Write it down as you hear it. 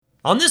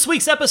On this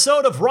week's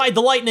episode of Ride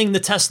the Lightning, the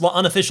Tesla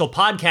unofficial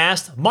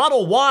podcast,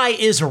 Model Y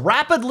is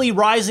rapidly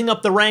rising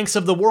up the ranks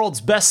of the world's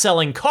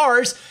best-selling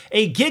cars,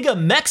 a Giga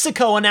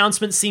Mexico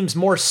announcement seems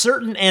more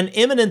certain and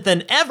imminent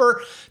than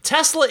ever,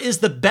 Tesla is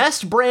the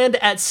best brand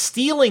at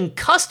stealing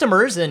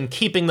customers and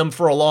keeping them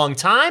for a long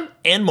time,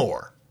 and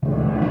more.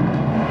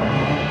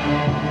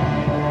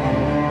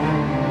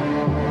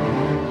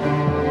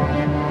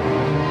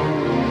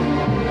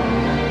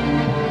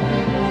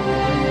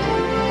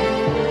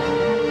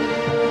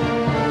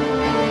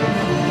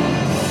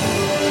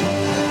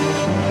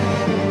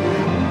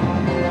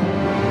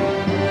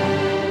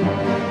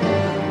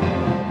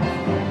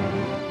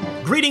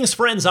 Greetings,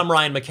 friends. I'm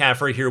Ryan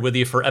McCaffrey here with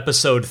you for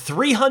episode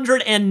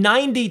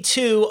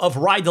 392 of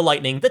Ride the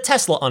Lightning, the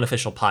Tesla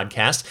unofficial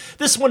podcast.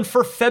 This one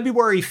for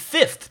February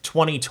 5th,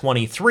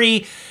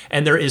 2023,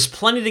 and there is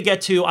plenty to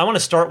get to. I want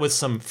to start with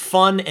some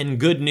fun and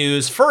good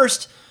news.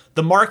 First,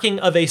 the marking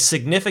of a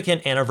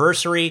significant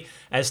anniversary,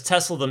 as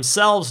Tesla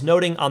themselves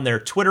noting on their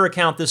Twitter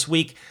account this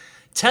week,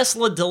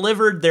 Tesla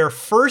delivered their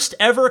first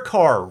ever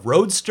car,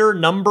 Roadster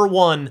number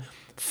 1,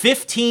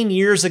 15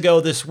 years ago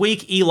this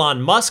week.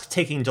 Elon Musk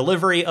taking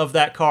delivery of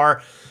that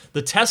car.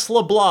 The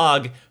Tesla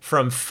blog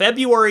from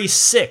February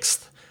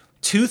 6th,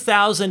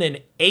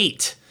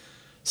 2008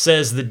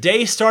 says, the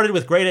day started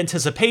with great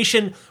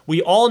anticipation.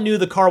 We all knew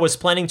the car was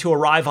planning to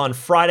arrive on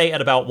Friday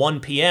at about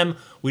 1 p.m.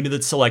 We knew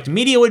that select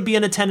media would be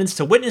in attendance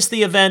to witness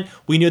the event.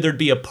 We knew there'd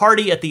be a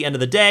party at the end of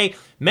the day.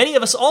 Many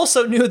of us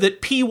also knew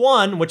that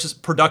P1, which is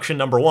production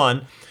number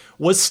 1,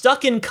 was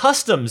stuck in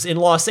customs in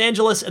Los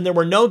Angeles, and there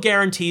were no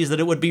guarantees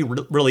that it would be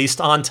released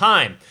on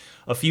time.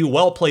 A few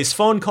well-placed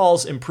phone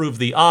calls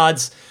improved the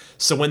odds.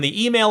 So when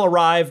the email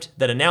arrived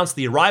that announced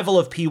the arrival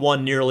of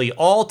P1, nearly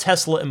all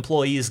Tesla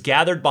employees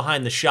gathered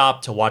behind the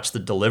shop to watch the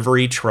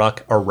delivery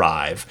truck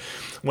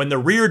arrive. When the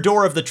rear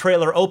door of the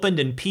trailer opened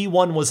and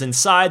P1 was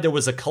inside, there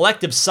was a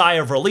collective sigh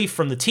of relief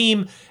from the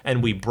team,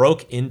 and we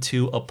broke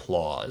into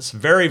applause.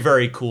 Very,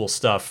 very cool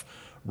stuff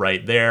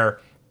right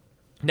there.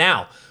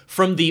 Now,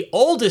 from the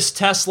oldest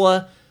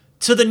Tesla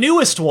to the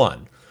newest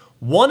one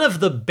of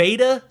the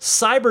beta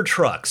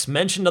Cybertrucks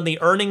mentioned on the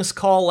earnings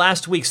call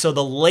last week. So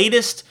the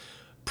latest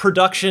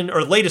production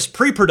or latest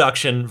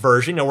pre-production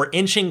version, we're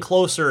inching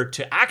closer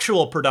to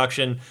actual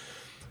production,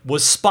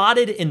 was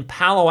spotted in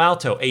Palo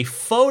Alto. A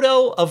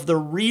photo of the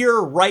rear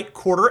right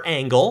quarter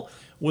angle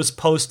was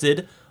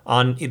posted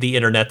on the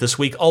internet this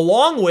week,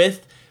 along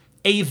with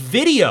a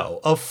video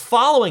of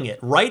following it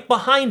right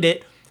behind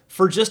it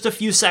for just a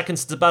few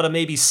seconds. It's about a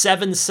maybe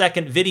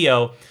 7-second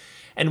video.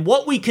 And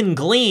what we can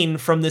glean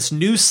from this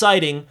new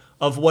sighting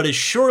of what is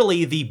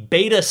surely the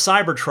beta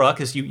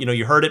Cybertruck, as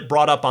you heard it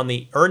brought up on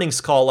the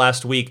earnings call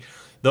last week,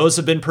 those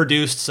have been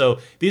produced. So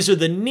these are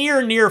the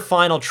near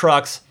final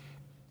trucks.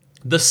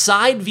 The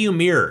side view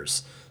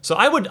mirrors. So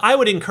I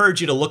would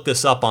encourage you to look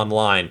this up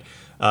online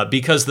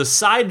because the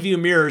side view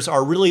mirrors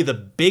are really the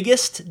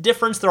biggest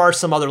difference. There are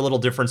some other little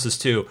differences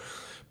too.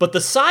 But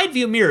the side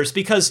view mirrors,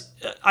 because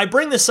I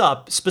bring this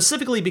up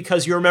specifically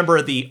because you remember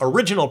the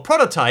original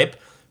prototype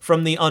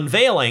from the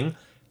unveiling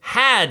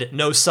had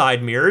no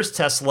side mirrors.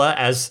 Tesla,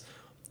 as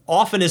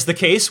often is the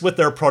case with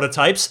their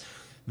prototypes,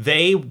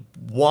 they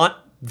want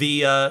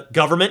the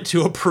government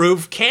to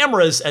approve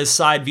cameras as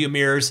side view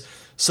mirrors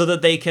so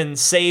that they can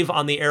save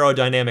on the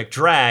aerodynamic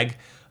drag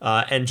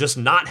and just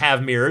not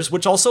have mirrors,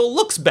 which also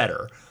looks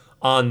better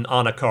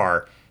on a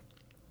car.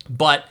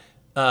 But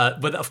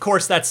of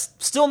course, that's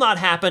still not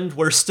happened.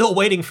 We're still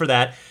waiting for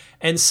that.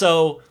 And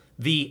so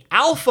the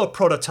alpha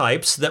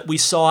prototypes that we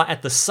saw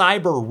at the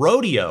Cyber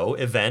Rodeo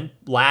event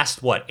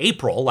last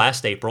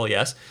April,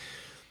 yes,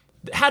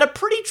 had a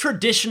pretty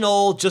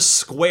traditional, just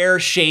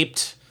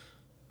square-shaped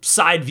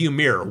side view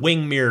mirror,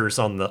 wing mirrors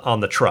on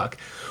the truck.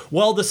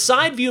 Well, the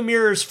side view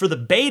mirrors for the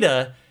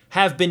beta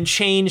have been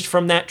changed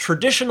from that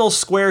traditional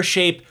square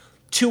shape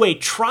to a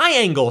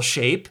triangle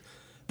shape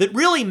that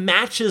really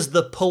matches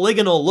the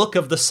polygonal look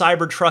of the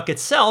Cybertruck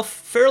itself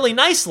fairly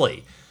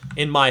nicely,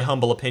 in my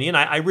humble opinion.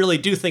 I really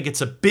do think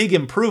it's a big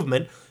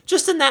improvement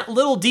just in that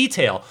little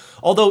detail.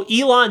 Although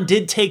Elon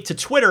did take to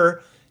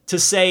Twitter to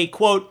say,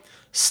 quote,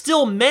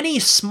 still many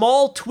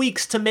small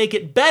tweaks to make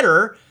it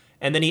better,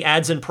 and then he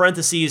adds in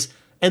parentheses,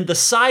 and the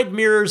side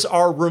mirrors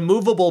are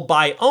removable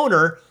by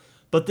owner,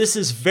 but this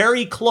is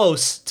very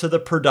close to the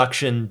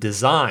production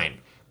design.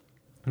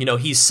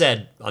 He's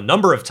said a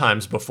number of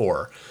times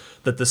before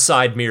that the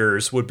side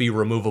mirrors would be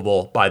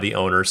removable by the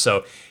owner.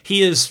 So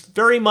he is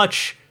very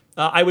much,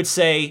 I would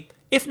say,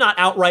 if not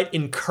outright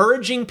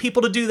encouraging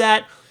people to do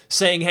that,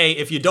 saying, hey,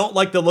 if you don't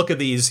like the look of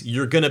these,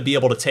 you're going to be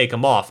able to take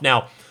them off.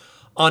 Now,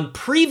 on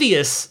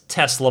previous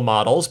Tesla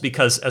models,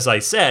 because as I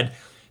said,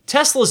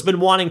 Tesla's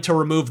been wanting to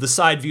remove the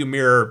side view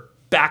mirror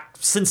back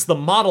since the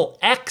Model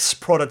X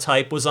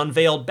prototype was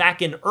unveiled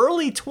back in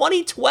early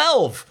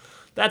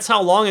 2012. That's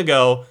how long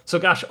ago. So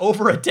gosh,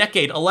 over a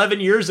decade, 11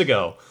 years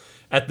ago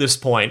at this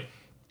point.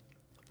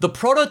 The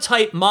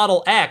prototype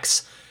Model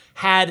X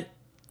had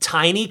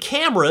tiny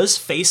cameras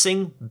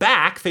facing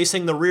back,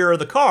 facing the rear of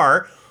the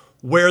car,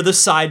 where the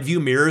side view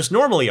mirrors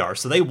normally are.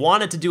 So they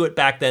wanted to do it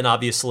back then.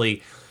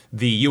 Obviously,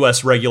 the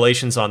US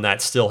regulations on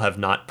that still have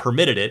not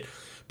permitted it.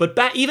 But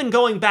even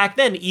going back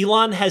then,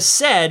 Elon has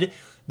said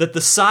that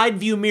the side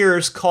view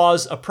mirrors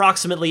cause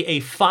approximately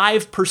a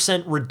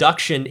 5%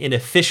 reduction in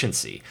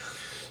efficiency.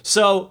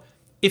 So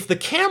if the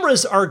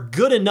cameras are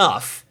good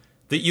enough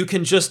that you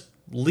can just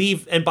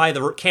leave, and by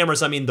the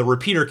cameras, I mean the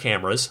repeater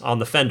cameras on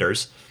the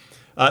fenders,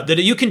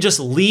 that you can just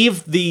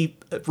leave the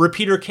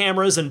repeater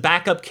cameras and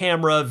backup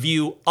camera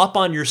view up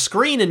on your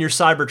screen in your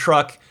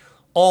Cybertruck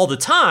all the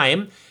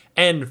time.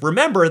 And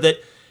remember that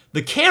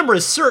the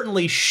cameras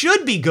certainly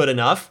should be good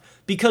enough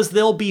because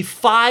there'll be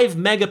 5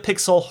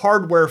 megapixel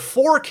hardware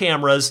 4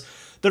 cameras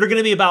that are going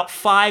to be about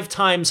 5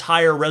 times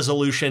higher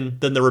resolution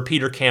than the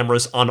repeater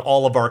cameras on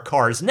all of our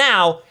cars.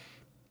 Now,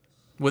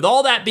 with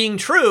all that being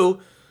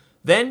true,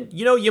 then,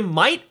 you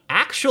might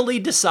actually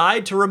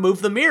decide to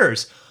remove the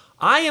mirrors.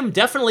 I am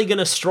definitely going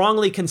to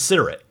strongly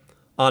consider it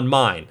on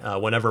mine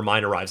whenever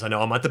mine arrives. I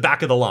know I'm at the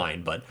back of the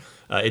line, but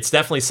it's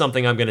definitely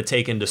something I'm going to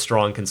take into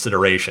strong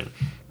consideration.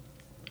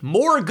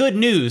 More good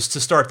news to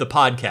start the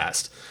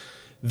podcast.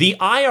 The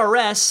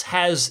IRS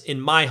has, in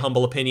my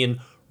humble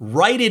opinion,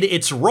 righted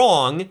its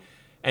wrong,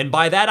 and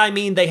by that I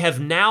mean they have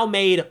now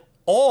made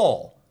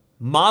all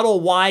Model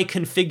Y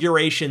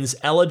configurations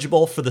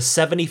eligible for the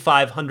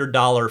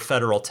 $7,500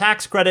 federal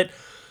tax credit,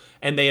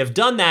 and they have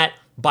done that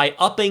by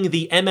upping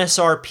the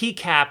MSRP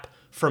cap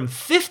from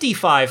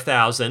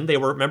 $55,000.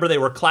 They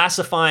were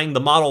classifying the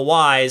Model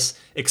Ys,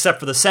 except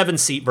for the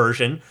 7-seat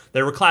version,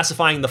 they were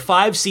classifying the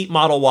 5-seat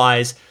Model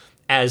Ys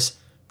as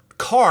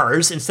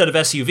cars instead of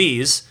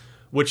SUVs,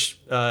 which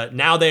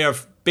now they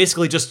have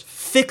basically just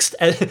fixed,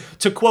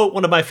 to quote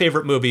one of my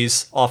favorite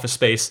movies, Office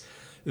Space,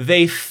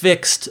 they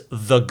fixed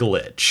the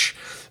glitch.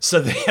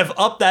 So they have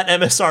upped that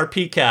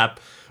MSRP cap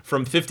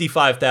from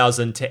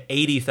 $55,000 to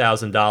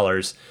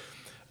 $80,000.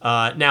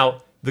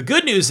 Now, the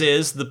good news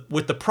is,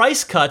 with the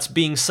price cuts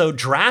being so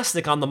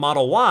drastic on the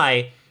Model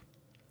Y,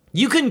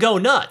 you can go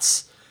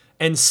nuts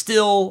and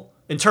still,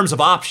 in terms of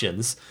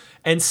options,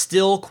 and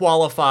still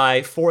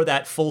qualify for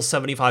that full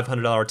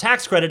 $7,500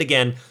 tax credit.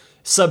 Again,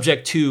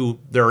 subject to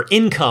their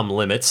income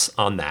limits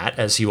on that,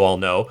 as you all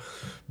know.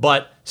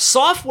 But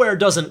software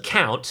doesn't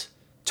count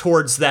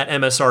towards that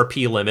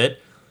MSRP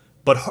limit,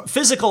 but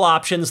physical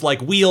options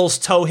like wheels,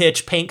 tow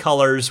hitch, paint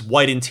colors,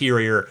 white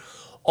interior,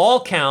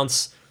 all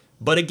counts.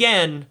 But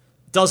again,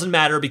 doesn't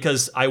matter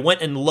because I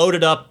went and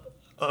loaded up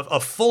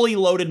a fully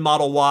loaded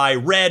Model Y,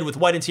 red with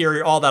white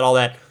interior, all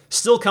that,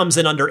 still comes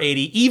in under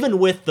 80, even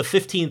with the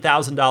 $15,000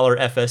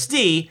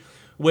 FSD,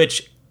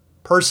 which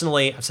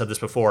personally, I've said this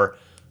before,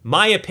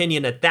 my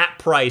opinion, at that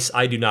price,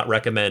 I do not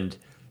recommend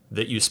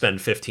that you spend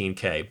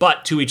 $15K,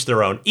 but to each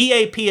their own.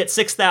 EAP at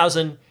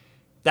 $6,000,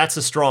 that's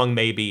a strong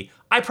maybe.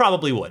 I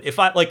probably would.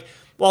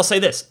 I'll say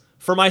this,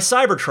 for my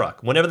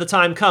Cybertruck, whenever the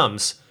time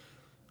comes,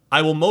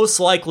 I will most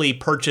likely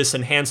purchase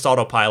enhanced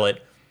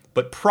autopilot,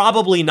 but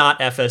probably not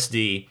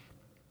FSD,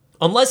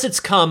 unless it's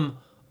come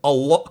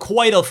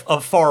quite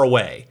a far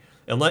away.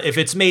 If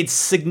it's made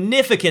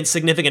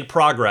significant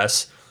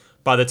progress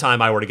by the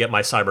time I were to get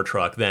my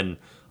Cybertruck, then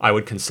I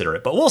would consider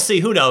it. But we'll see,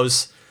 who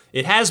knows?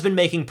 It has been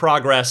making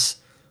progress.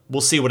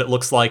 We'll see what it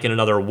looks like in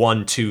another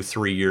 1, 2,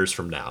 3 years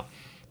from now.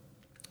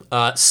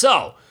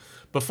 So,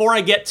 before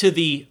I get to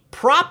the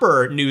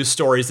proper news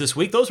stories this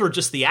week, those were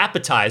just the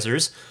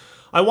appetizers,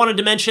 I wanted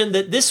to mention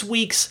that this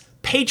week's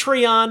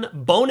Patreon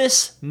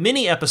bonus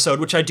mini episode,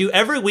 which I do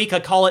every week, I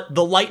call it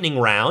the Lightning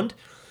Round.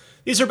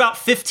 These are about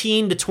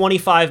 15 to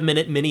 25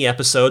 minute mini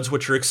episodes,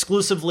 which are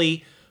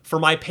exclusively for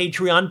my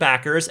Patreon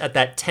backers at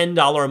that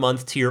 $10 a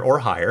month tier or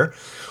higher.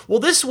 Well,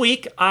 this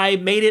week I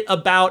made it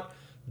about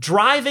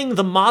driving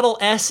the Model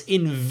S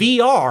in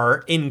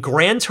VR in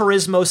Gran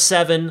Turismo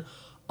 7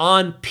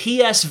 on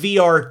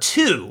PSVR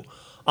 2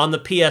 on the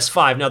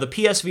PS5. Now, the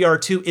PSVR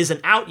 2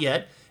 isn't out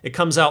yet. It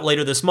comes out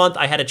later this month.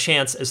 I had a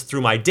chance,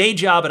 through my day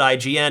job at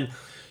IGN,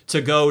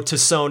 to go to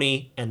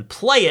Sony and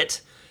play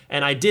it,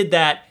 and I did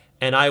that,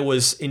 and I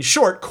was, in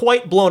short,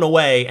 quite blown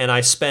away, and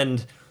I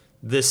spend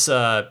this,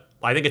 I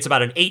think it's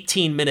about an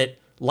 18-minute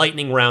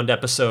lightning round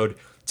episode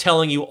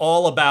telling you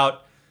all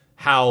about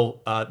how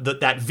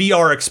that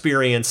VR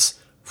experience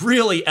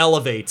really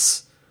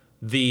elevates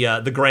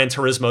the Gran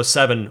Turismo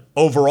 7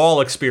 overall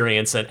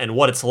experience and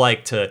what it's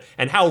like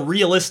and how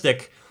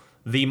realistic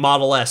the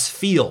Model S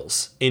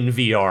feels in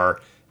VR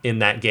in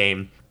that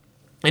game.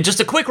 And just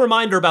a quick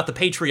reminder about the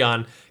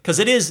Patreon, because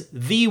it is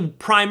the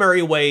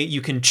primary way you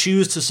can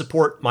choose to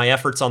support my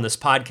efforts on this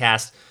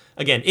podcast.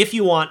 Again, if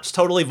you want, it's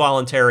totally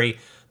voluntary.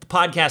 The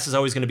podcast is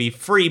always going to be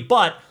free,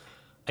 but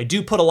I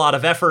do put a lot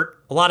of effort,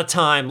 a lot of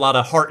time, a lot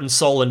of heart and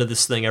soul into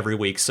this thing every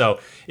week. So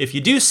if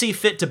you do see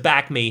fit to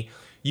back me,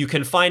 you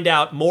can find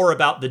out more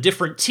about the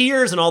different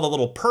tiers and all the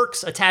little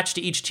perks attached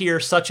to each tier,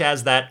 such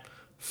as that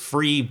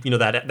free,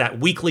 that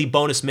weekly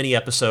bonus mini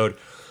episode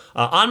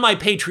on my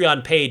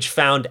Patreon page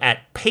found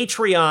at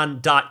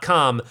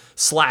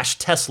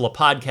patreon.com/Tesla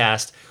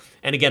podcast.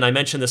 And again, I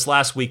mentioned this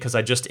last week because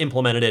I just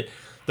implemented it.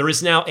 There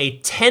is now a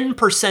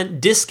 10%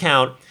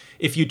 discount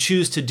if you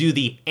choose to do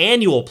the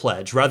annual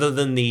pledge rather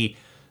than the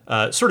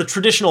sort of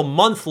traditional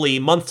monthly,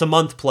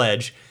 month-to-month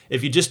pledge.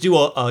 If you just do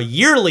a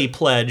yearly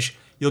pledge,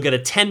 you'll get a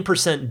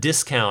 10%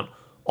 discount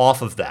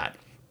off of that.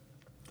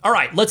 All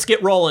right, let's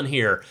get rolling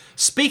here.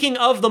 Speaking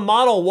of the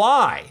Model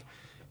Y,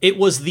 it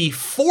was the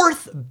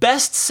 4th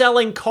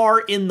best-selling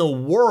car in the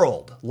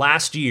world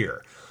last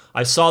year.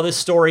 I saw this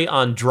story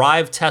on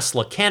Drive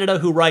Tesla Canada,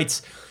 who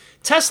writes,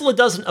 Tesla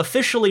doesn't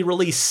officially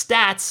release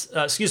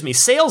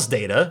sales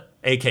data,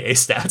 aka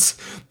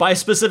stats, by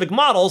specific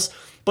models,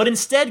 but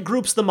instead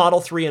groups the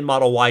Model 3 and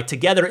Model Y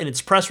together in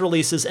its press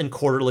releases and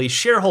quarterly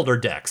shareholder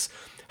decks.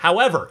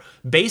 However,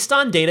 based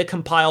on data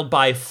compiled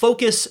by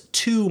Focus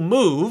 2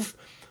 Move,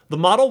 the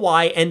Model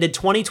Y ended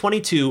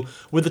 2022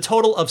 with a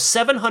total of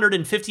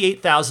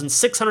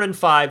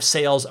 758,605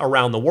 sales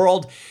around the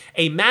world,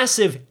 a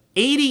massive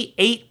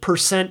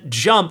 88%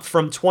 jump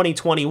from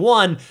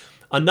 2021,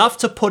 enough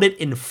to put it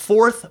in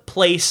 4th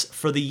place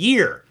for the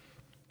year.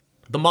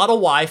 The Model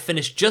Y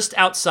finished just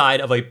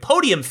outside of a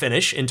podium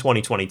finish in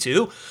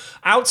 2022,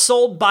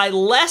 outsold by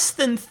less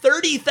than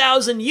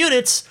 30,000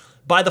 units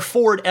by the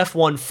Ford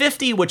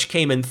F-150, which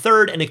came in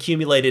 3rd and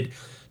accumulated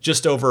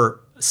just over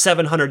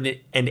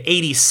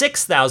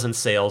 786,000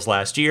 sales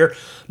last year.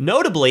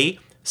 Notably,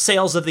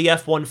 sales of the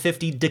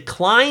F-150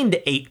 declined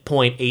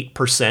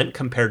 8.8%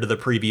 compared to the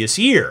previous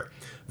year,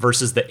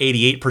 versus the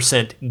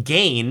 88%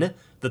 gain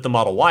that the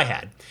Model Y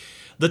had.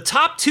 The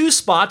top 2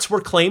 spots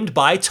were claimed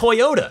by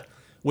Toyota,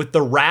 with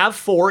the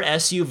RAV4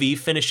 SUV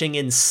finishing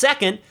in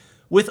 2nd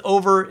with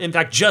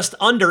just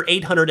under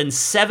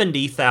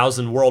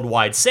 870,000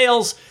 worldwide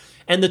sales,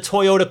 and the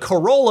Toyota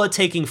Corolla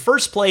taking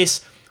 1st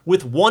place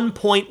with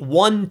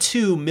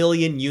 1.12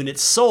 million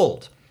units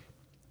sold.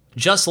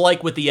 Just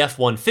like with the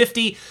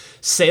F-150,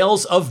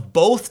 sales of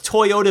both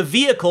Toyota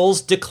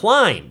vehicles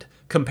declined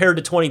compared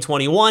to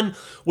 2021,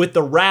 with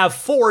the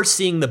RAV4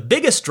 seeing the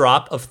biggest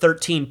drop of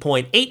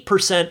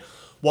 13.8%,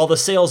 while the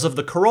sales of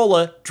the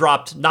Corolla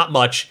dropped not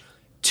much,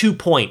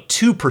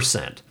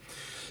 2.2%.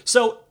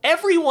 So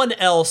everyone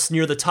else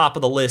near the top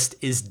of the list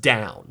is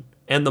down,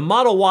 and the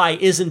Model Y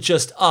isn't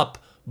just up,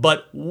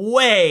 but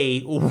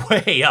way,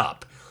 way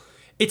up.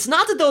 It's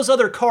not that those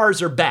other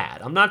cars are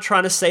bad. I'm not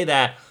trying to say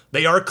that.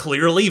 They are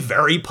clearly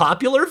very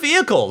popular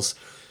vehicles.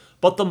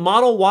 But the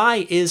Model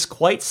Y is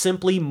quite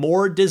simply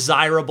more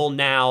desirable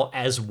now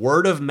as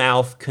word of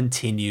mouth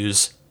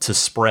continues to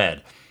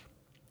spread.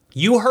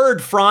 You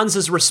heard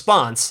Franz's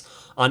response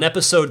on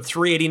episode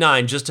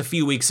 389 just a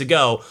few weeks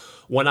ago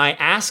when I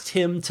asked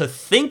him to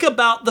think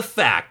about the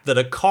fact that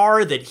a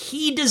car that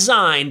he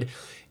designed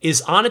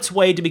is on its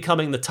way to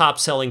becoming the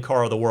top-selling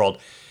car of the world.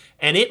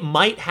 And it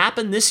might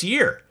happen this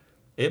year.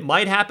 It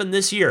might happen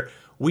this year.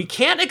 We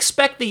can't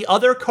expect the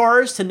other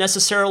cars to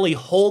necessarily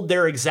hold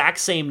their exact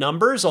same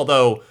numbers,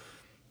 although,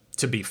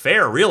 to be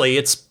fair, really,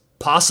 it's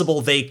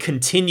possible they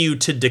continue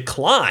to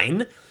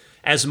decline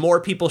as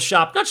more people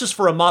shop, not just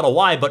for a Model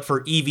Y, but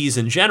for EVs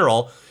in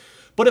general.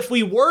 But if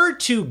we were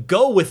to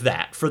go with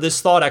that for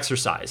this thought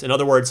exercise, in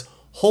other words,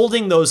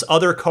 holding those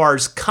other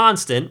cars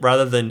constant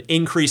rather than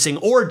increasing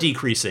or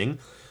decreasing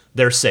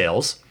their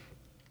sales,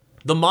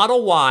 the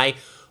Model Y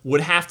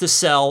would have to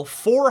sell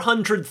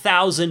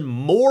 400,000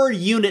 more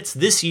units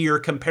this year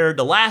compared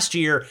to last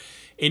year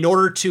in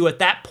order to, at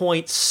that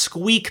point,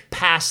 squeak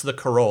past the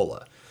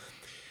Corolla.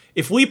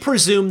 If we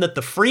presume that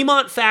the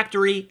Fremont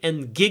factory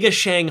and Giga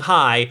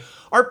Shanghai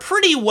are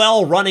pretty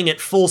well running at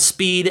full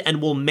speed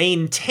and will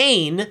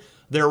maintain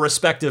their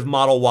respective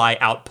Model Y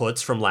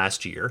outputs from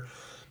last year,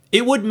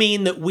 it would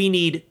mean that we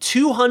need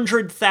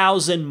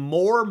 200,000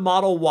 more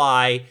Model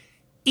Y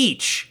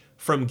each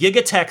from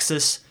Giga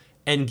Texas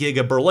and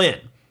Giga Berlin.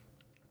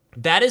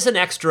 That is an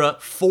extra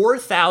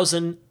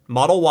 4,000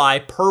 Model Y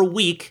per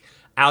week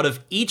out of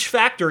each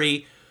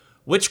factory,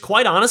 which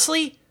quite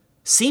honestly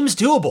seems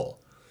doable.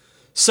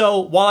 So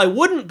while I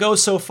wouldn't go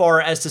so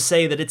far as to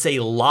say that it's a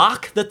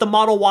lock that the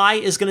Model Y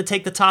is going to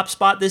take the top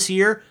spot this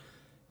year,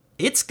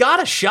 it's got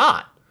a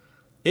shot.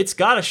 It's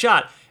got a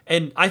shot.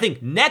 And I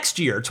think next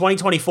year,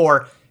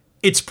 2024,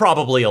 it's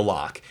probably a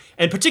lock.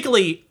 And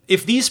particularly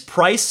if these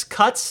price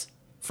cuts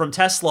from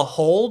Tesla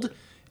hold,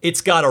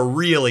 it's got a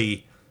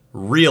really,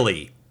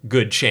 really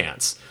good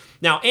chance.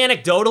 Now,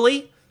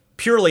 anecdotally,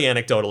 purely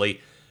anecdotally,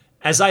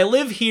 as I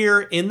live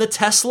here in the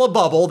Tesla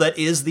bubble that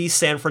is the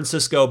San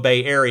Francisco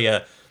Bay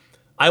Area,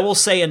 I will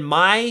say in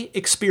my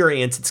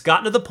experience, it's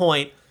gotten to the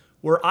point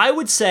where I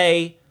would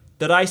say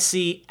that I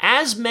see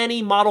as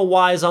many Model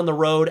Ys on the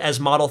road as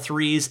Model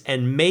 3s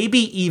and maybe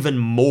even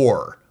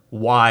more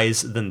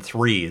Ys than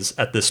 3s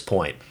at this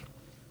point.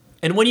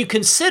 And when you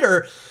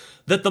consider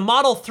that the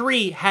Model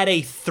 3 had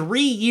a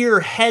 3-year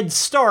head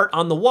start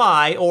on the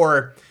Y,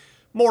 or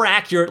more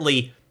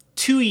accurately,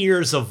 2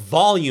 years of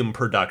volume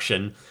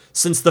production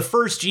since the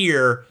first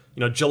year,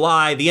 the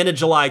end of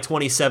July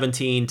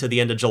 2017 to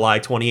the end of July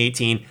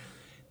 2018,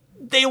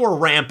 they were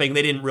ramping.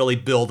 They didn't really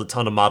build a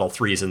ton of Model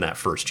 3s in that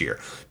first year.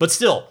 But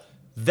still,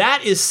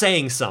 that is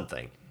saying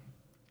something.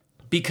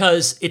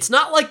 Because it's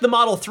not like the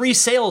Model 3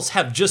 sales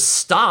have just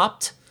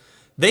stopped.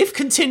 They've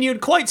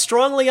continued quite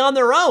strongly on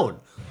their own.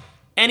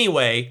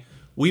 Anyway,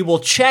 we will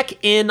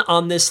check in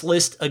on this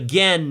list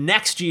again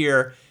next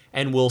year,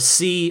 and we'll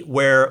see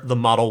where the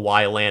Model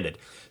Y landed.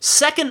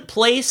 Second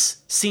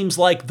place seems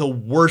like the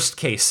worst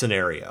case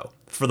scenario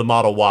for the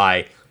Model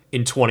Y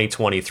in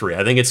 2023.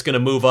 I think it's going to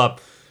move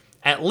up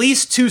at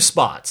least 2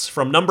 spots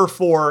from number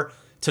 4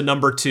 to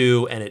number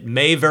 2, and it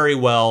may very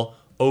well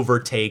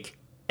overtake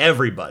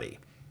everybody.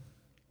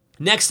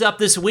 Next up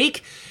this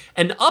week,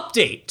 an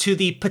update to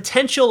the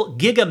potential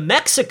Giga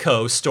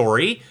Mexico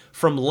story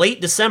from late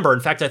December. In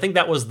fact, I think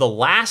that was the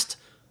last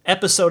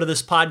episode of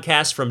this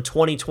podcast from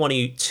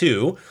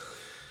 2022.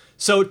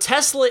 So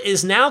Tesla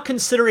is now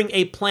considering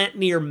a plant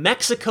near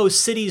Mexico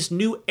City's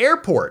new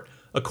airport,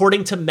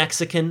 according to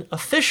Mexican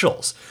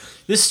officials.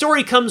 This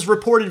story comes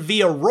reported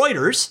via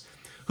Reuters,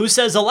 who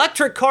says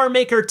electric car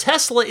maker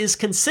Tesla is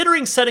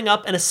considering setting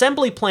up an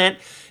assembly plant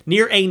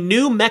near a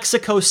new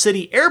Mexico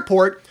City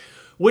airport,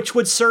 which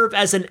would serve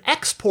as an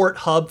export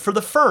hub for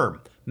the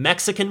firm,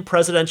 Mexican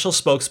presidential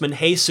spokesman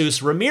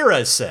Jesus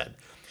Ramirez said.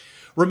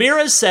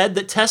 Ramirez said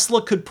that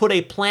Tesla could put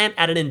a plant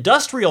at an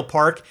industrial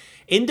park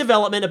in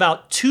development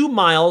about 2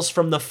 miles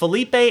from the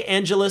Felipe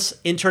Angeles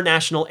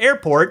International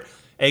Airport,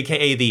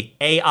 aka the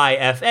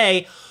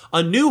AIFA,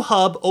 a new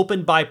hub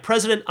opened by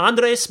President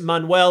Andres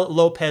Manuel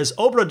Lopez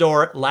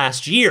Obrador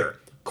last year.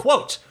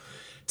 Quote,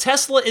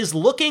 Tesla is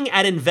looking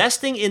at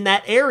investing in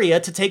that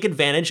area to take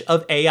advantage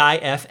of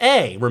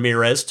AIFA,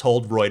 Ramirez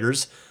told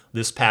Reuters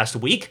this past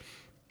week,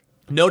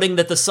 noting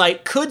that the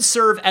site could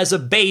serve as a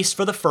base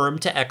for the firm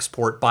to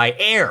export by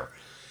air.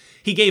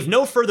 He gave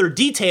no further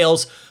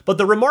details, but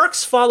the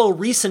remarks follow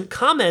recent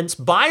comments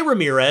by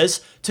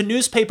Ramirez to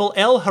newspaper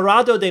El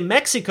Heraldo de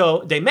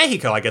Mexico,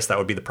 I guess that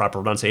would be the proper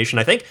pronunciation,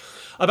 I think,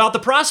 about the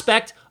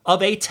prospect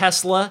of a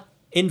Tesla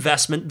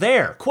investment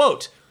there.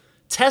 Quote,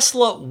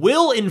 Tesla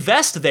will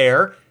invest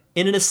there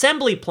in an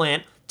assembly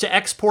plant to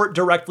export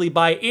directly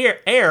by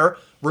air,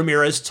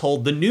 Ramirez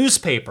told the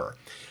newspaper.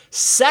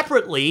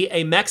 Separately,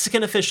 a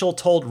Mexican official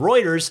told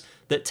Reuters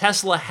that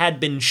Tesla had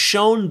been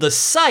shown the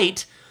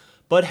site,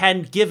 but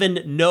had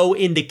given no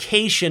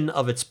indication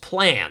of its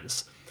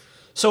plans.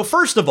 So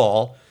first of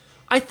all,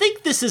 I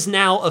think this is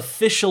now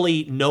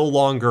officially no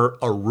longer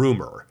a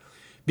rumor,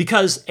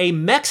 because a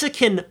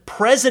Mexican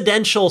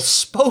presidential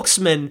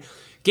spokesman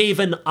gave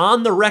an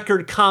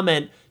on-the-record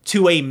comment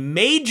to a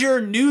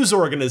major news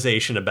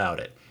organization about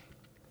it.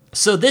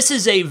 So this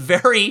is a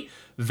very,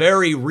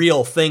 very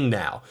real thing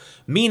now,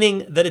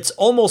 meaning that it's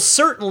almost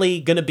certainly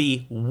going to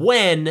be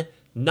when,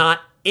 not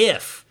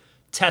if,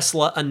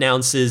 Tesla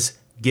announces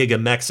Giga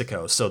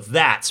Mexico. So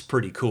that's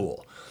pretty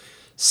cool.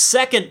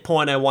 Second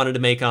point I wanted to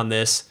make on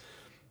this,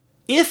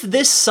 if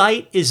this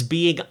site is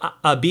being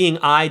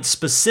eyed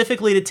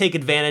specifically to take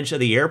advantage of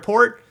the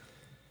airport,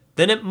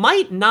 then it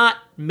might not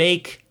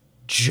make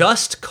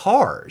just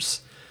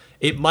cars.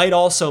 It might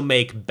also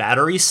make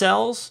battery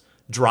cells,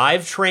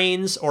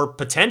 drivetrains, or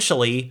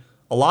potentially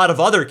a lot of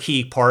other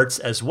key parts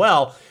as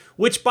well,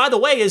 which, by the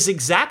way, is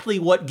exactly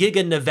what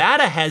Giga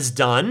Nevada has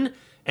done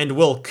and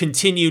will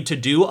continue to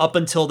do up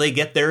until they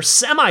get their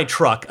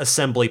semi-truck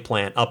assembly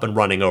plant up and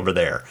running over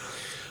there.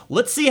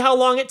 Let's see how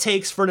long it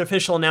takes for an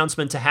official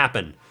announcement to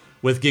happen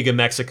with Giga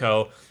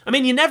Mexico. I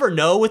mean, you never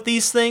know with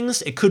these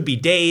things. It could be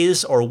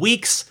days or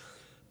weeks,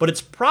 but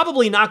it's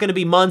probably not going to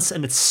be months,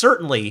 and it's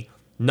certainly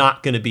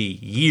not going to be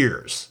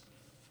years.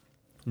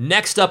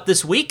 Next up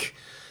this week,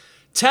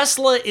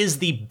 Tesla is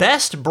the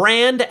best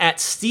brand at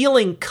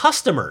stealing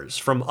customers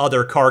from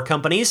other car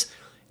companies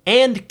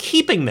and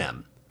keeping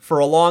them for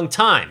a long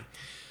time.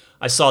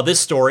 I saw this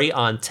story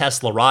on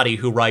Teslarati,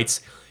 who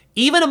writes,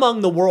 even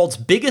among the world's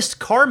biggest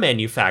car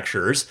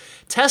manufacturers,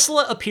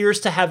 Tesla appears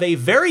to have a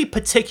very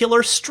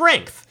particular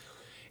strength.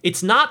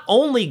 It's not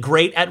only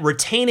great at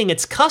retaining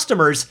its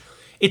customers,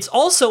 it's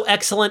also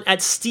excellent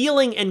at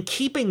stealing and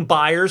keeping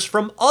buyers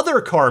from other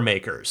car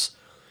makers.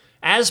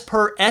 As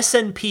per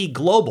S&P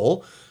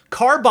Global,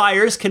 car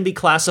buyers can be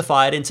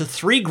classified into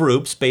 3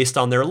 groups based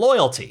on their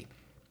loyalty: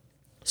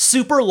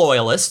 super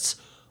loyalists,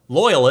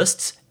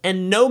 loyalists,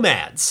 and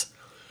nomads.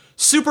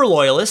 Super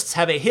loyalists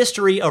have a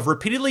history of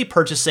repeatedly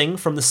purchasing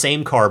from the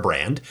same car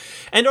brand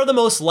and are the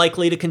most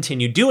likely to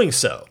continue doing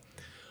so.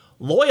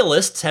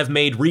 Loyalists have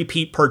made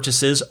repeat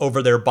purchases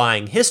over their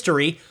buying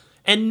history,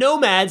 and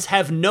nomads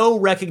have no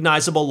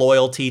recognizable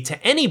loyalty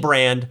to any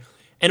brand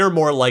and are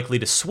more likely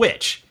to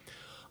switch.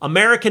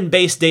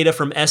 American-based data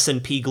from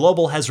S&P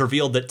Global has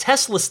revealed that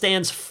Tesla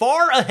stands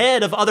far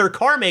ahead of other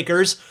car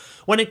makers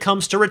when it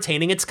comes to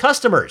retaining its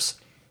customers.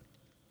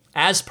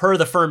 As per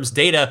the firm's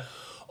data,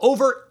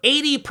 over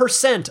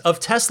 80% of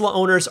Tesla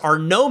owners are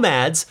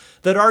nomads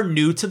that are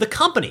new to the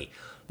company.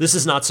 This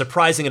is not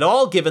surprising at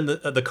all, given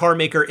that the car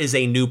maker is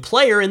a new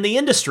player in the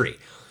industry.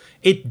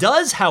 It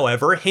does,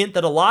 however, hint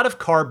that a lot of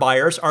car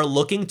buyers are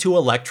looking to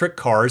electric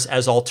cars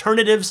as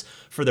alternatives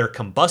for their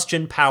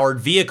combustion-powered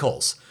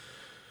vehicles.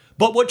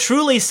 But what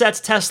truly sets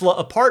Tesla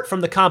apart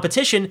from the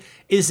competition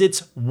is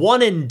its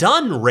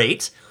one-and-done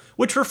rate,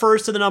 which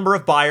refers to the number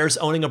of buyers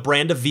owning a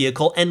brand of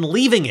vehicle and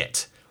leaving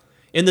it.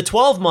 In the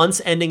 12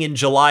 months ending in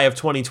July of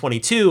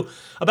 2022,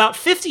 about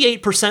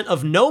 58%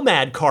 of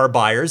Nomad car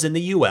buyers in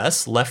the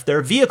US left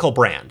their vehicle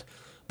brand,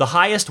 the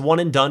highest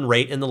one-and-done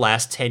rate in the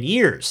last 10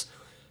 years.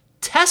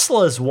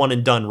 Tesla's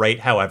one-and-done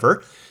rate,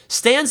 however,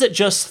 stands at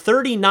just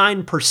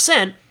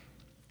 39%,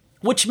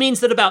 which means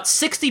that about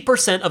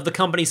 60% of the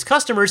company's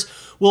customers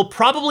will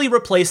probably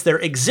replace their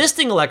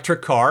existing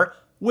electric car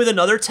with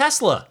another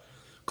Tesla.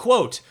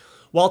 Quote,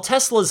 while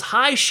Tesla's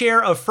high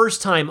share of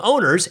first-time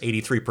owners,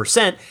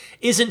 83%,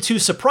 isn't too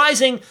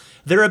surprising,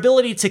 their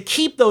ability to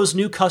keep those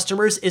new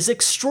customers is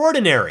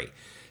extraordinary.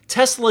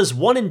 Tesla's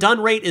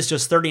one-and-done rate is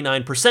just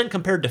 39%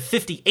 compared to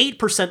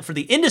 58% for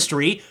the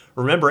industry.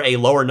 Remember, a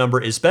lower number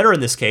is better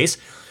in this case.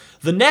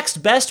 The next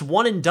best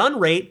one-and-done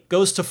rate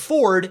goes to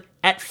Ford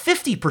at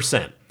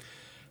 50%.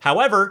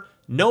 However,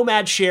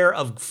 Nomad's share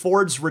of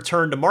Ford's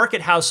return to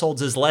market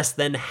households is less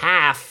than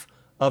half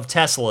of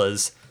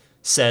Tesla's,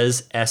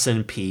 says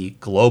S&P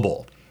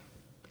Global.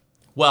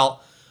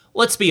 Well,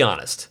 let's be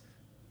honest.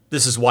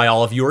 This is why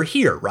all of you are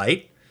here,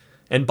 right?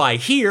 And by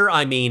here,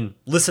 I mean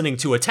listening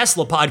to a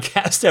Tesla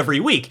podcast every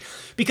week.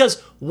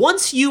 Because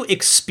once you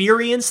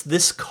experience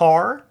this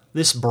car,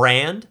 this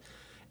brand,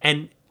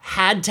 and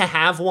had to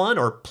have one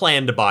or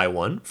plan to buy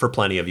one, for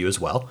plenty of you as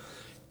well,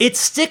 it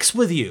sticks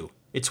with you.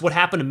 It's what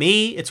happened to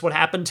me. It's what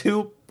happened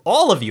to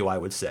all of you, I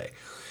would say.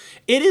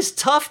 It is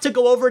tough to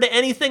go over to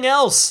anything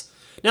else.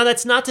 Now,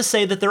 that's not to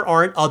say that there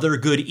aren't other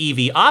good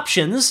EV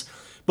options,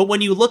 but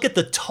when you look at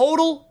the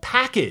total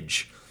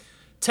package,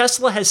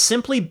 Tesla has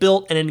simply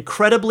built an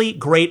incredibly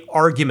great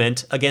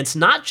argument against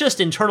not just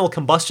internal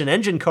combustion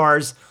engine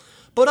cars,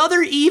 but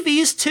other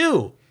EVs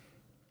too.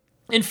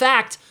 In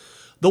fact,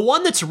 the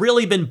one that's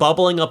really been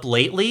bubbling up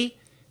lately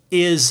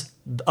is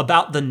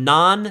about the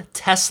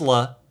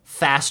non-Tesla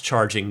fast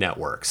charging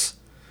networks.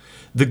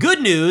 The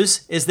good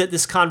news is that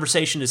this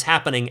conversation is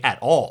happening at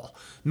all,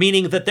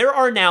 meaning that there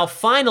are now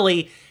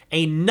finally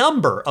a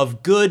number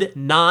of good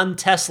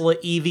non-Tesla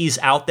EVs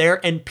out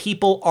there and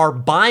people are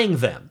buying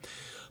them.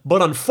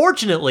 But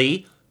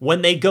unfortunately,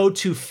 when they go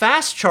to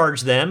fast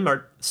charge them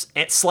or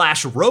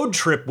 / road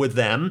trip with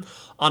them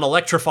on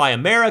Electrify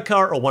America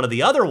or one of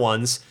the other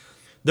ones,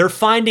 they're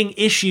finding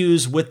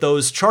issues with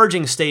those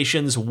charging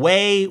stations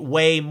way,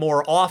 way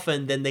more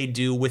often than they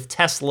do with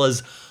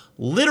Tesla's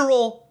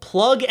literal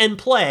plug and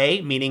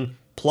play, meaning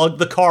plug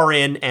the car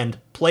in and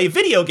play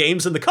video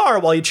games in the car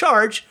while you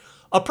charge,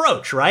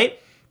 approach,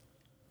 right?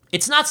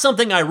 It's not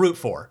something I root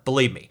for,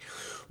 believe me.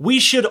 We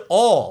should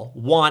all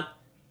want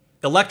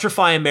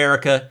Electrify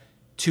America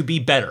to be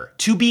better,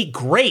 to be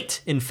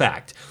great, in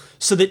fact,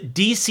 so that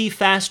DC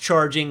fast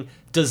charging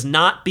does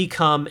not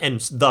become, and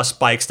thus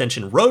by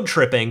extension road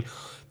tripping,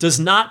 does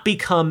not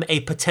become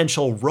a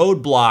potential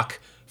roadblock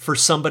for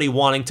somebody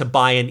wanting to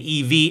buy an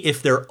EV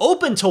if they're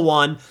open to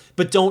one,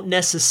 but don't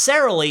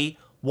necessarily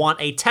want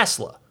a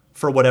Tesla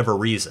for whatever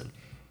reason.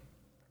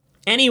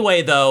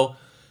 Anyway, though,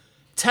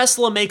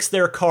 Tesla makes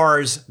their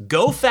cars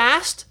go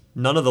fast.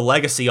 None of the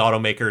legacy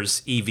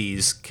automakers'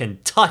 EVs can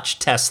touch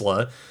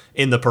Tesla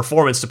in the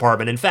performance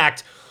department. In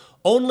fact,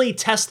 only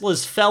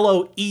Tesla's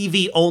fellow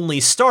EV-only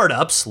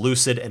startups,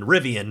 Lucid and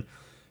Rivian,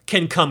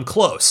 can come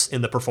close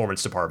in the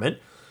performance department.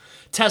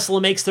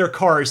 Tesla makes their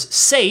cars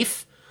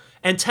safe,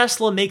 and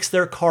Tesla makes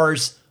their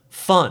cars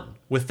fun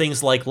with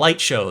things like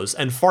light shows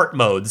and fart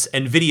modes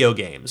and video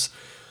games.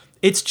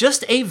 It's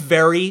just a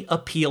very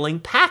appealing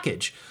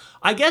package.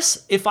 I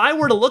guess if I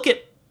were to look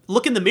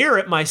in the mirror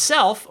at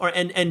myself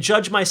and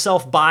judge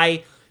myself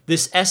by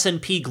this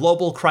S&P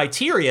Global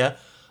criteria,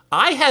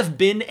 I have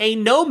been a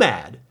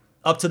nomad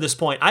up to this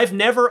point. I've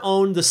never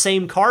owned the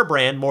same car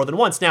brand more than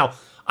once. Now,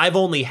 I've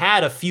only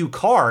had a few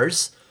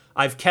cars.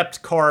 I've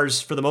kept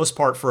cars for the most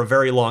part for a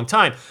very long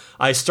time.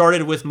 I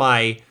started with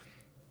my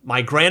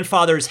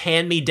grandfather's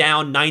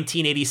hand-me-down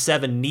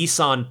 1987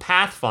 Nissan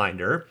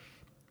Pathfinder.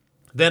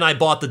 Then I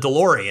bought the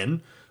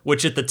DeLorean,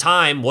 which at the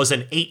time was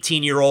an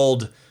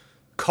 18-year-old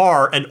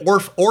car, an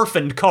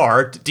orphaned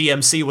car.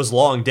 DMC was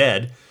long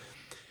dead.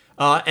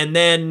 And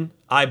then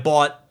I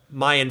bought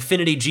my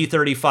Infiniti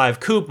G35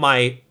 Coupe,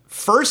 my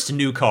first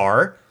new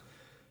car,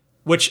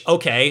 which,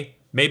 okay,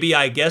 maybe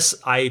I guess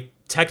I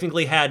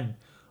technically had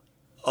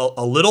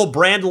a little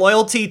brand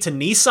loyalty to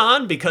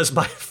Nissan because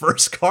my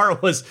first car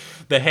was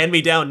the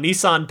hand-me-down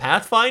Nissan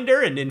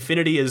Pathfinder and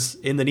Infiniti is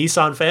in the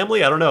Nissan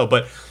family. I don't know.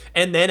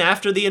 And then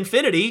after the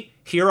Infiniti,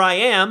 here I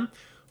am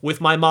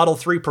with my Model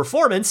 3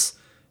 Performance.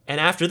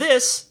 And after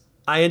this,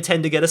 I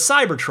intend to get a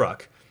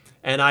Cybertruck.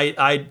 And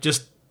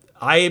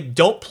I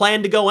don't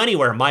plan to go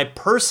anywhere. My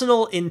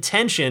personal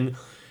intention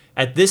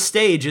at this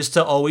stage is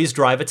to always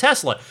drive a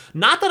Tesla.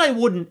 Not that I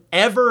wouldn't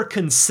ever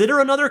consider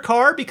another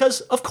car,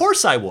 because of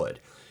course I would.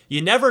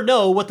 You never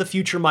know what the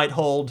future might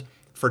hold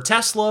for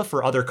Tesla,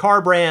 for other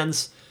car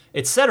brands,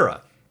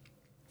 etc.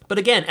 But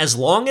again, as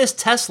long as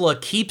Tesla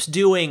keeps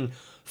doing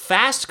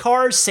fast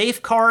cars,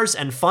 safe cars,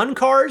 and fun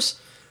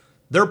cars,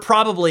 they're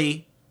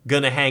probably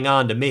going to hang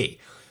on to me.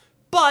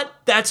 But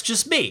that's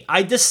just me.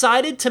 I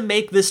decided to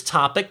make this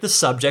topic the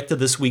subject of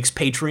this week's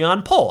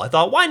Patreon poll. I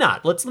thought, why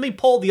not? Let me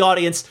poll the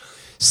audience,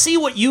 see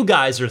what you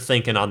guys are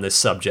thinking on this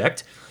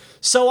subject.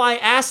 So I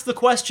asked the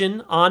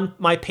question on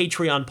my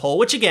Patreon poll,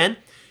 which again,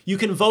 you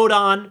can vote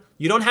on.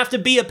 You don't have to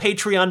be a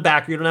Patreon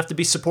backer. You don't have to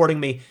be supporting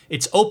me.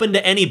 It's open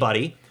to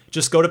anybody.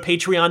 Just go to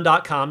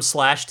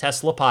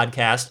patreon.com/Tesla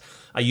podcast.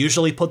 I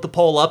usually put the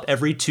poll up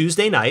every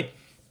Tuesday night.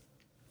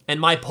 And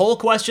my poll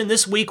question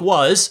this week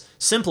was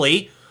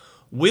simply,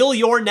 will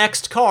your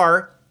next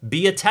car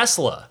be a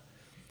Tesla?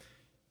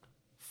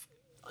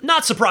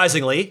 Not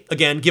surprisingly,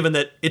 again, given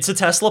that it's a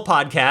Tesla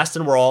podcast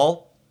and we're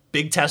all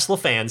big Tesla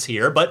fans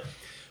here, but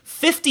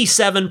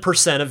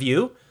 57% of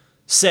you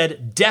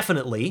said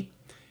definitely,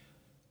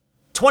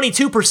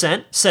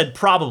 22% said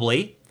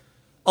probably,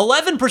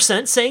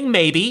 11% saying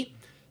maybe,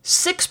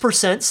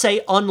 6%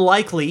 say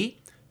unlikely,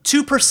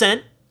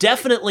 2%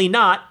 definitely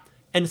not,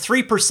 and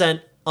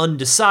 3%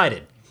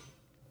 undecided.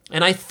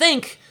 And I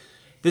think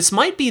this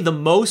might be the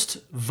most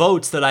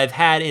votes that I've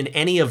had in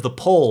any of the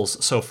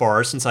polls so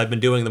far since I've been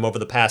doing them over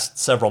the past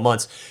several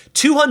months.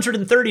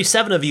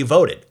 237 of you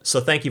voted, so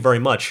thank you very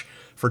much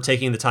for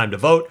taking the time to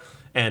vote.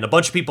 And a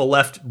bunch of people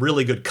left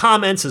really good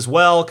comments as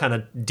well, kind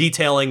of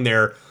detailing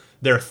their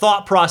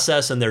thought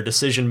process and their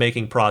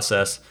decision-making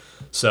process.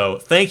 So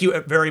thank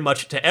you very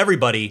much to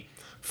everybody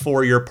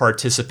for your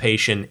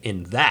participation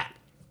in that.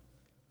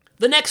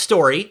 The next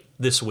story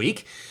this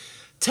week,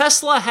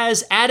 Tesla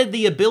has added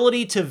the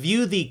ability to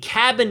view the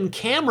cabin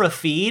camera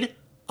feed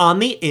on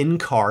the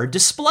in-car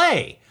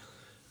display.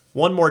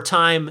 One more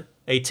time,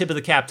 a tip of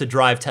the cap to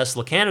Drive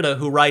Tesla Canada,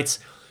 who writes,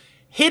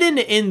 hidden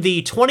in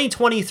the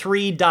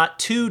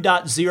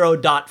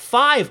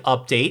 2023.2.0.5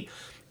 update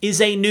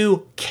is a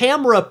new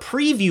camera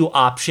preview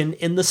option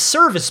in the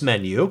service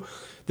menu.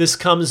 This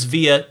comes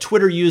via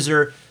Twitter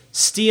user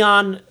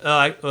Stian,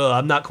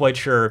 I'm not quite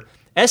sure,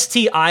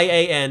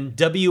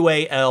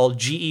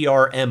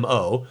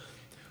 STIANWALGERMO,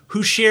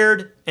 who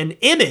shared an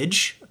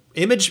image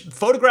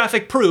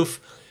photographic proof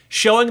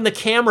showing the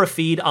camera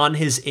feed on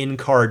his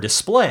in-car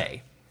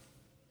display.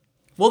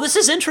 Well, this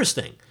is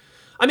interesting.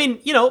 I mean,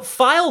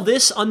 file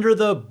this under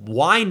the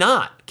why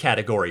not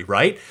category,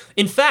 right?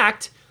 In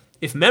fact,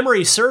 if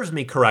memory serves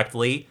me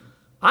correctly,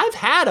 I've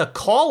had a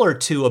call or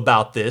two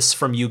about this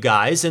from you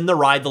guys in the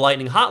Ride the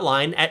Lightning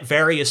hotline at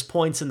various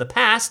points in the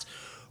past,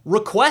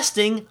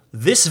 requesting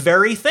this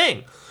very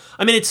thing.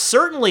 I mean, it's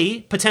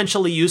certainly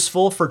potentially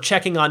useful for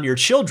checking on your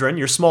children,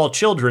 your small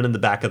children in the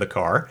back of the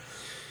car.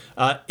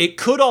 It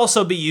could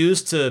also be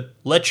used to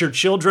let your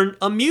children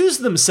amuse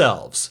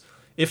themselves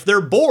if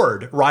they're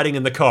bored riding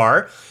in the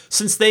car,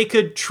 since they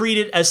could treat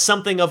it as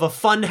something of a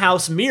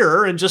funhouse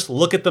mirror and just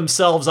look at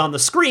themselves on the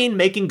screen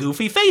making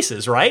goofy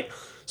faces, right?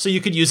 So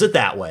you could use it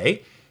that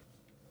way.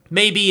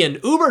 Maybe an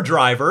Uber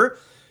driver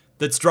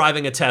that's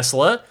driving a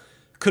Tesla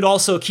could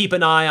also keep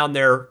an eye on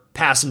their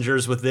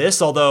passengers with this,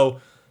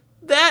 although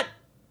that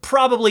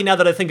probably, now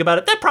that I think about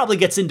it, that probably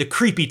gets into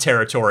creepy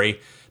territory.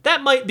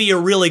 That might be a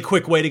really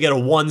quick way to get a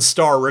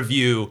 1-star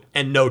review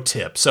and no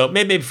tip. So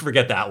maybe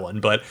forget that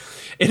one. But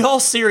in all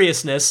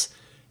seriousness,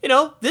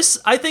 this,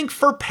 I think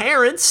for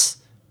parents,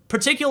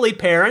 particularly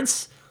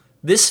parents,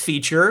 this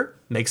feature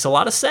makes a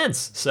lot of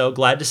sense. So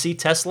glad to see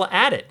Tesla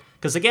add it.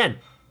 Because again,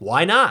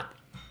 why not?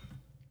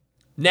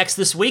 Next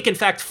this week, in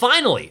fact,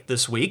 finally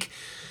this week,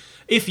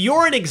 if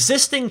you're an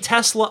existing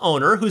Tesla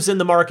owner who's in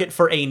the market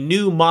for a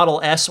new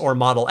Model S or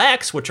Model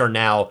X, which are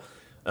now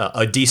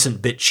a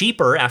decent bit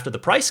cheaper after the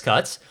price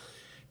cuts,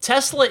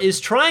 Tesla is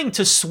trying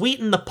to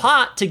sweeten the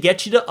pot to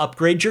get you to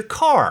upgrade your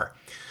car.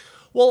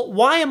 Well,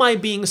 why am I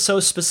being so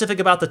specific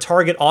about the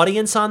target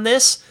audience on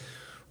this?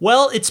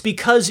 Well, it's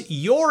because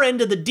your end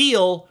of the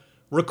deal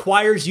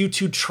requires you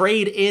to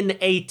trade in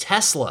a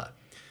Tesla.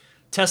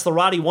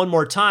 Teslarati, one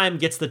more time,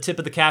 gets the tip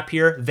of the cap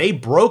here. They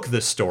broke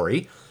this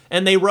story,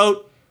 and they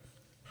wrote,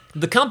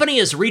 the company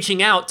is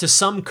reaching out to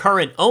some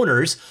current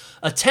owners,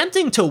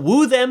 attempting to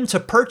woo them to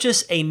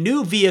purchase a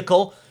new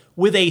vehicle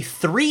with a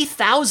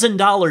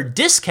 $3,000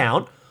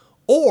 discount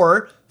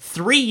or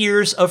 3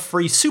 years of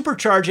free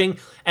supercharging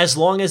as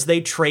long as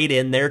they trade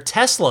in their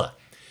Tesla.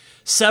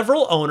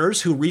 Several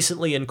owners who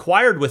recently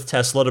inquired with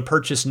Tesla to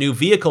purchase new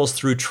vehicles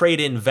through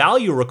trade-in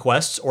value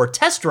requests or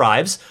test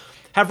drives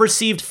have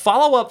received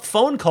follow-up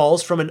phone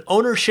calls from an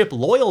ownership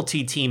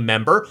loyalty team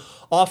member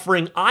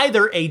offering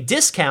either a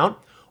discount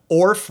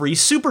or free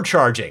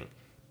supercharging.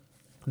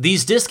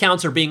 These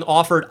discounts are being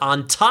offered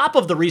on top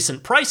of the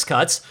recent price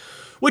cuts,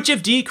 which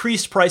have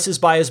decreased prices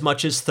by as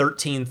much as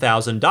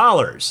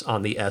 $13,000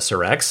 on the S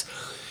or X.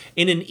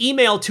 In an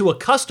email to a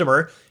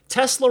customer,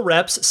 Tesla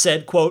reps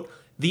said, quote,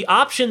 the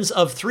options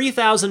of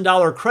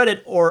 $3,000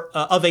 credit or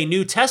of a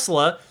new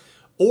Tesla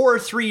or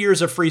 3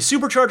 years of free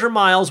supercharger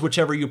miles,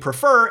 whichever you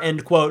prefer,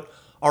 end quote,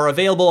 are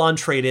available on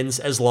trade-ins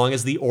as long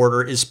as the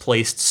order is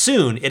placed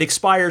soon. It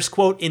expires,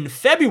 quote, in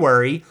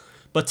February,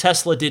 but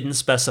Tesla didn't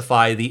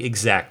specify the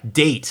exact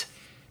date.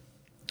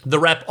 The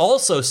rep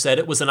also said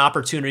it was an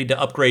opportunity to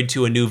upgrade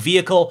to a new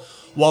vehicle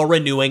while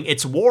renewing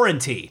its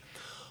warranty.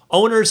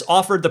 Owners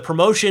offered the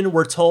promotion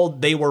were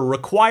told they were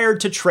required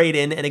to trade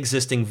in an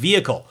existing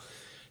vehicle.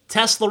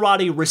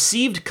 Teslarati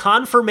received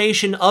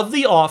confirmation of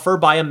the offer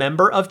by a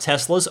member of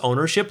Tesla's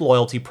ownership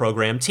loyalty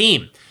program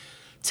team.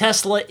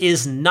 Tesla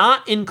is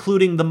not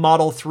including the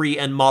Model 3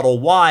 and Model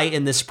Y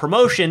in this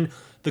promotion,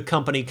 the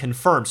company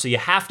confirmed, so you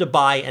have to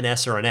buy an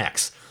S or an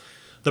X.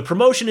 The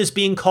promotion is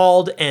being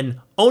called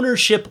an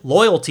ownership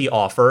loyalty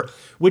offer,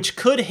 which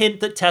could hint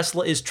that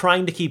Tesla is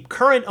trying to keep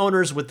current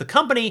owners with the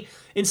company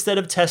instead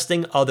of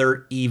testing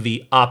other EV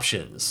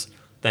options.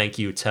 Thank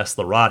you,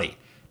 Teslarati.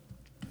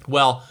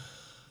 Well,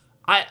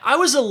 I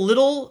was a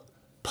little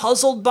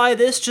puzzled by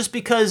this just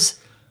because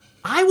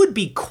I would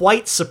be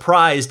quite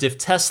surprised if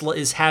Tesla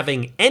is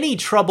having any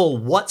trouble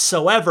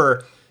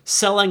whatsoever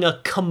selling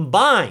a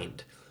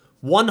combined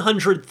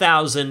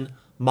 100,000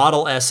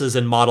 Model S's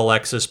and Model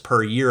X's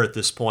per year at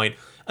this point.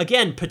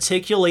 Again,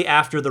 particularly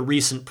after the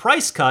recent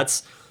price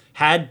cuts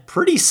had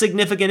pretty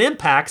significant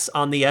impacts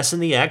on the S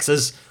and the X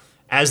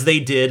as they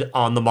did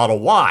on the Model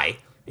Y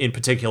in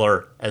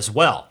particular as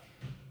well.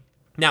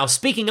 Now,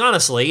 speaking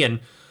honestly, and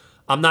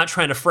I'm not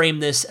trying to frame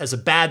this as a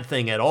bad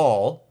thing at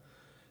all,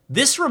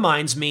 this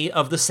reminds me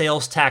of the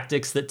sales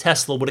tactics that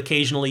Tesla would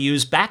occasionally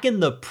use back in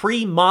the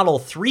pre-Model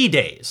 3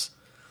 days.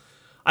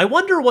 I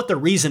wonder what the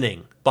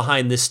reasoning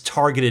behind this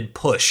targeted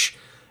push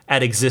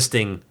at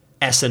existing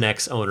S and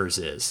X owners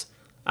is.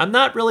 I'm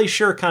not really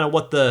sure kind of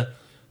what the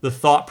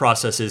thought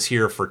process is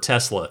here for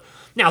Tesla.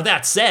 Now,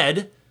 that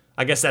said,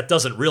 I guess that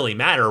doesn't really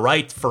matter,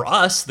 right? For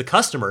us, the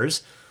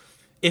customers,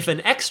 if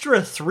an extra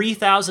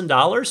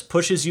 $3,000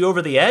 pushes you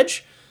over the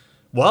edge,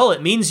 well,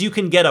 it means you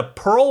can get a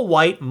pearl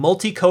white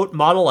multi-coat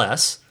Model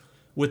S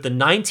with the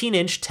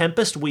 19-inch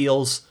Tempest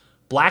wheels,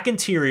 black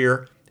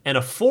interior, and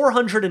a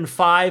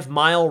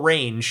 405-mile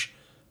range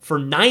for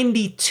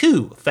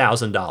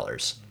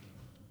 $92,000.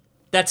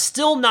 That's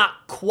still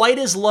not quite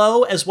as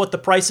low as what the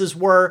prices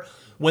were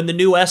when the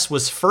new S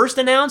was first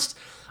announced.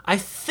 I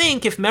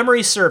think, if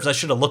memory serves, I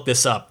should have looked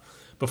this up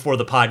before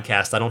the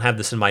podcast. I don't have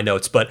this in my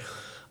notes, but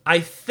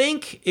I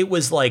think it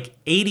was like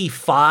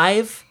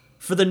 $85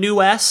 for the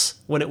new S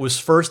when it was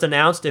first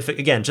announced. If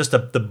again, just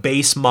the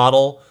base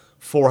model,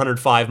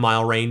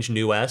 405-mile range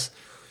new S.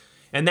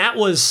 And that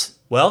was,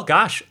 well,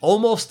 gosh,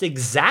 almost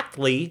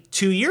exactly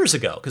 2 years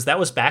ago, because that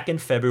was back in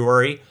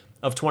February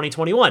of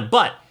 2021.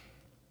 But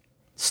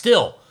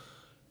still,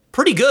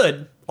 pretty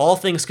good, all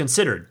things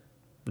considered.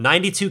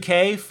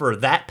 $92K for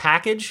that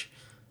package,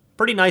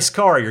 pretty nice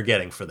car you're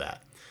getting for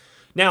that.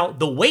 Now,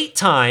 the wait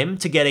time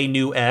to get a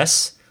new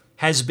S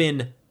has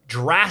been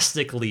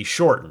drastically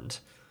shortened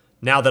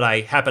now that I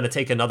happen to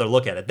take another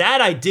look at it.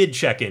 That I did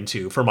check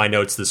into for my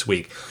notes this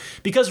week.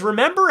 Because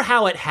remember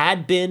how it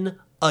had been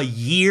a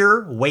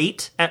year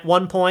wait at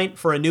one point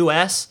for a new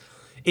S?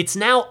 It's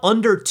now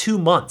under 2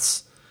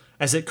 months,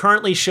 as it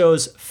currently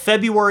shows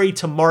February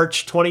to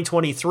March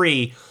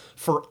 2023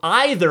 for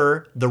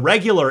either the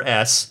regular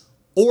S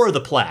or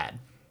the Plaid.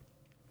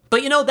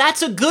 But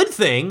that's a good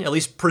thing, at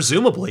least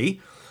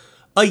presumably.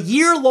 A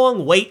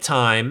year-long wait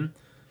time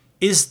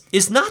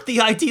is not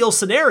the ideal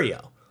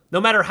scenario, no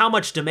matter how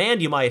much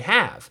demand you might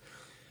have.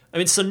 I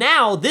mean, so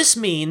now this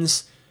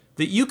means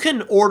that you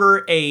can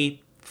order a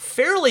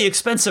fairly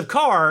expensive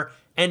car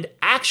and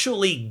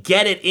actually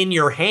get it in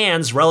your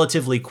hands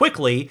relatively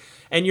quickly,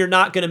 and you're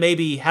not going to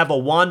maybe have a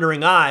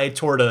wandering eye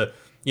toward a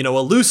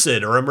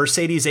Lucid or a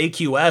Mercedes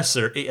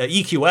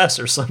EQS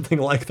or something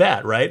like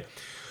that, right?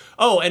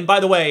 Oh, and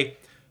by the way,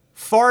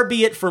 far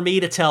be it for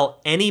me to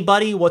tell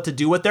anybody what to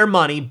do with their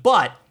money,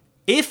 but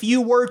if you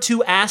were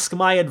to ask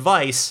my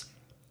advice,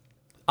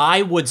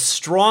 I would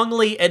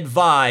strongly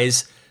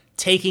advise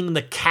taking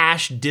the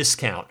cash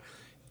discount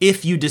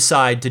if you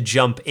decide to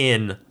jump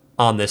in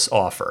on this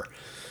offer.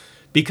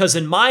 Because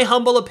in my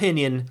humble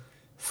opinion,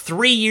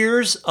 3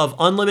 years of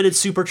unlimited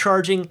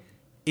supercharging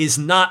is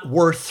not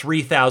worth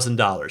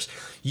 $3,000.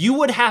 You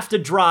would have to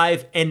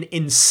drive an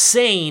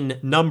insane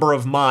number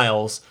of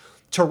miles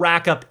to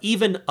rack up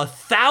even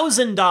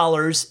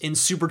 $1,000 in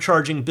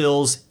supercharging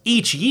bills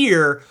each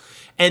year,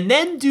 and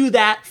then do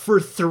that for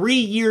 3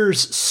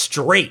 years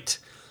straight.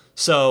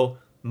 So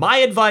my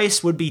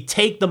advice would be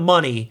take the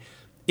money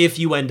if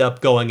you end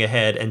up going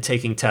ahead and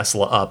taking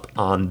Tesla up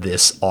on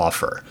this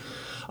offer.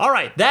 All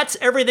right, that's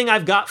everything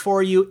I've got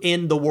for you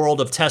in the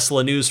world of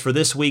Tesla news for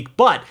this week,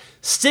 but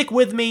stick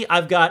with me.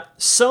 I've got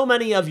so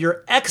many of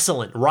your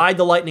excellent Ride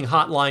the Lightning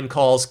hotline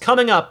calls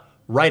coming up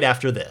right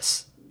after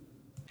this.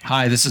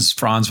 Hi, this is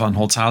Franz von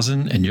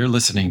Holzhausen, and you're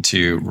listening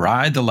to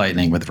Ride the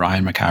Lightning with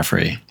Ryan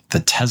McCaffrey, the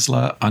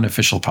Tesla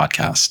unofficial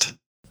podcast.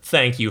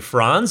 Thank you,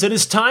 Franz. It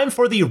is time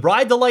for the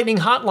Ride the Lightning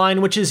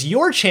hotline, which is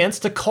your chance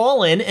to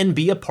call in and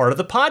be a part of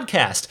the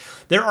podcast.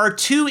 There are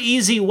 2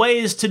 easy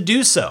ways to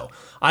do so.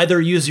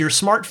 Either use your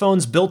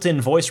smartphone's built-in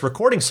voice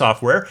recording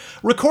software,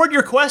 record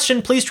your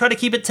question, please try to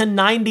keep it to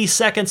 90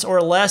 seconds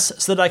or less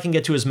so that I can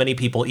get to as many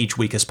people each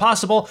week as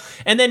possible,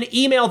 and then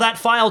email that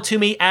file to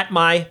me at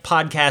my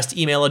podcast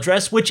email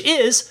address, which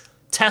is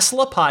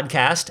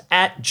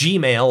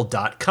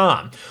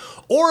teslapodcast@gmail.com.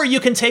 Or you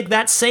can take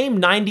that same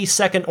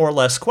 90-second or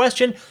less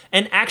question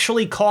and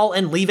actually call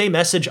and leave a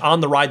message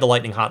on the Ride the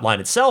Lightning hotline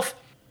itself.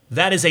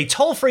 That is a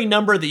toll-free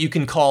number that you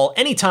can call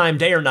anytime,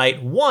 day or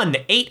night,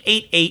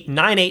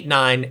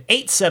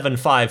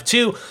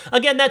 1-888-989-8752.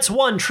 Again, that's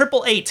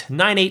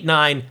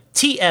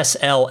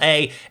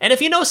 1-888-989-TSLA. And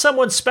if you know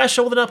someone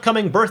special with an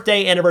upcoming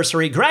birthday,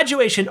 anniversary,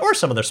 graduation, or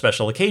some other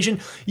special occasion,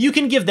 you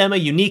can give them a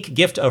unique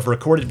gift of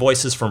recorded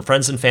voices from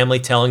friends and family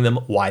telling them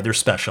why they're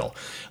special.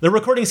 The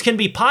recordings can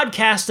be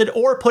podcasted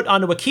or put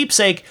onto a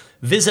keepsake.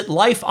 Visit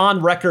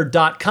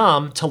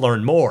lifeonrecord.com to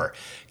learn more.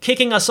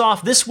 Kicking us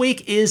off this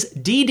week is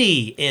Dee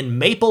Dee in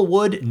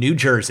Maplewood, New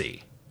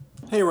Jersey.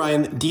 Hey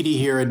Ryan, Dee Dee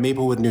here in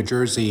Maplewood, New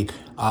Jersey.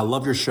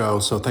 Love your show,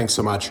 so thanks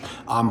so much.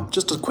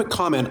 Just a quick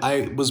comment.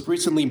 I was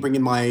recently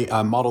bringing my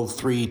Model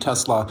 3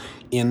 Tesla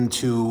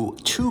into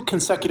 2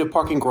 consecutive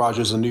parking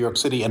garages in New York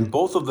City, and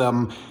both of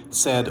them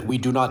said, "We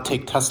do not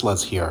take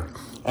Teslas here."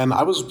 And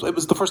it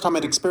was the first time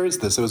I'd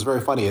experienced this. It was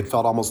very funny. It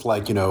felt almost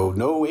like,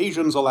 no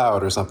Asians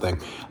allowed or something.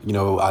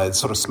 It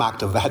sort of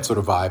smacked of that sort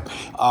of vibe.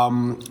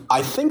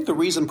 I think the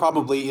reason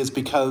probably is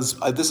because,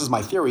 this is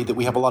my theory, that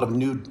we have a lot of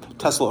new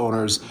Tesla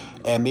owners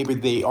and maybe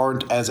they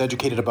aren't as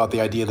educated about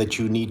the idea that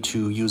you need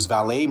to use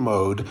valet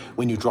mode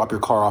when you drop your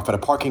car off at a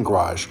parking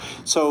garage.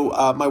 So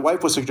my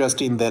wife was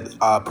suggesting that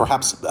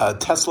perhaps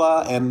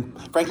Tesla and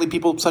frankly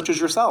people such as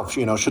yourself,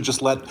 should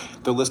just let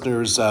the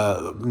listeners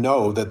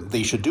know that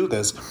they should do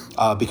this.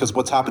 Because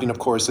what's happening, of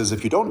course, is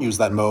if you don't use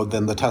that mode,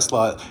 then the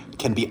Tesla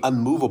can be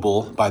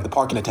unmovable by the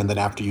parking attendant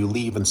after you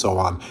leave and so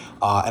on.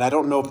 And I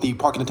don't know if the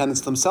parking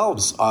attendants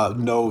themselves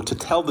know to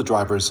tell the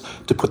drivers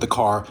to put the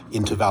car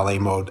into valet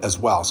mode as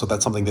well. So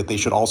that's something that they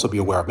should also be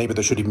aware of. Maybe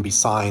there should even be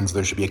signs.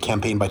 There should be a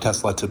campaign by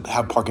Tesla to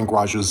have parking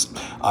garages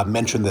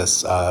mention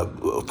this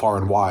far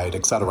and wide,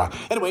 etc.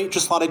 Anyway,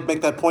 just thought I'd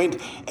make that point.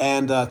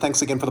 And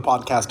thanks again for the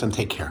podcast and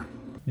take care.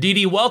 Dee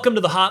Dee, welcome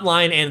to the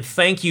hotline and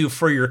thank you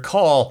for your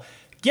call.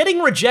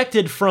 Getting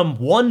rejected from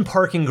 1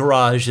 parking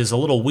garage is a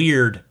little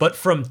weird, but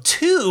from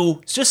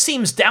 2 just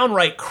seems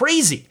downright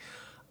crazy.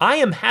 I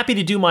am happy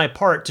to do my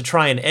part to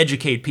try and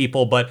educate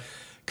people, but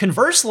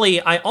conversely,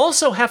 I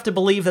also have to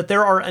believe that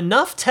there are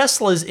enough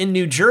Teslas in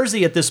New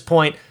Jersey at this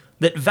point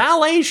that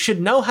valets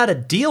should know how to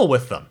deal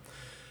with them.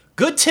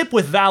 Good tip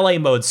with valet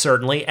mode,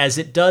 certainly, as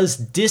it does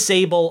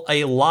disable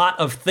a lot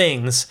of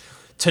things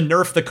to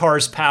nerf the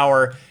car's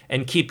power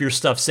and keep your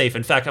stuff safe.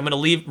 In fact, I'm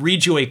going to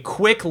read you a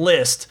quick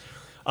list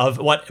of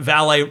what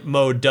valet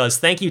mode does.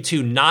 Thank you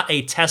to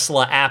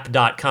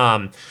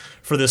notateslaapp.com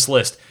for this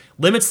list.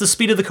 Limits the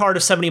speed of the car to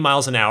 70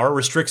 miles an hour,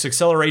 restricts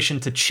acceleration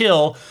to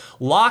chill,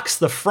 locks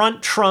the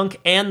front trunk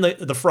and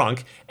the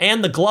frunk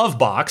and the glove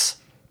box,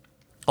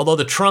 although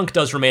the trunk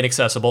does remain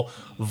accessible.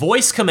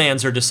 Voice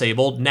commands are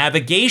disabled.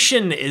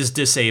 Navigation is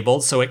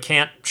disabled, so it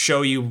can't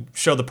show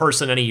the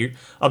person any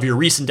of your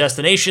recent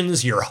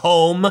destinations, your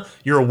home,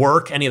 your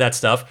work, any of that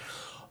stuff.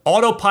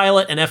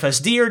 Autopilot and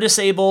FSD are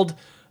disabled.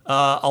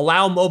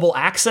 Allow mobile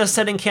access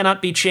setting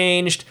cannot be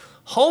changed.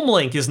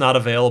 Homelink is not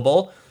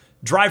available.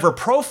 Driver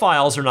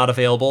profiles are not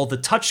available. The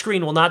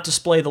touchscreen will not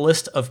display the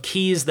list of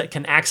keys that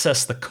can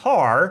access the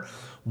car.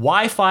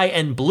 Wi-Fi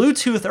and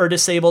Bluetooth are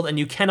disabled, and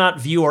you cannot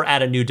view or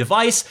add a new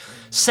device.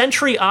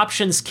 Sentry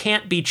options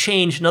can't be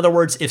changed. In other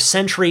words, if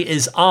Sentry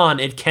is on,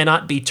 it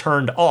cannot be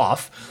turned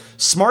off.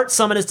 Smart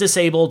Summon is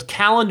disabled.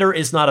 Calendar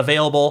is not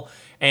available.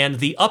 And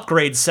the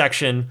upgrade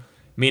section,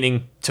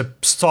 meaning to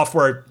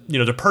software,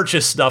 to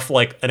purchase stuff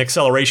like an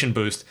acceleration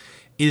boost,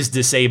 is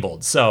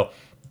disabled. So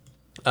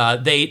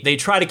they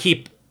try to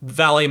keep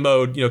valet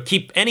mode,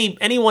 keep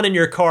anyone in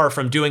your car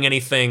from doing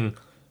anything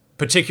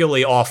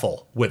particularly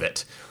awful with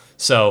it.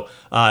 So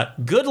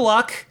good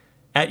luck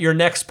at your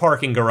next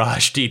parking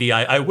garage, Dee Dee.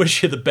 I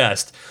wish you the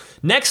best.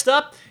 Next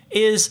up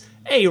is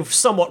a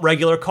somewhat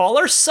regular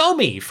caller,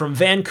 Somi from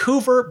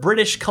Vancouver,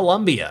 British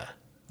Columbia.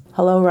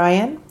 Hello,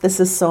 Ryan. This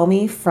is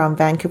Somi from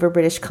Vancouver,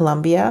 British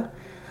Columbia.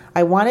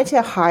 I wanted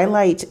to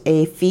highlight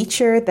a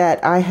feature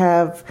that I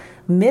have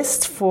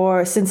missed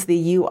since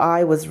the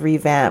UI was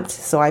revamped.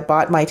 So I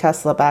bought my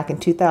Tesla back in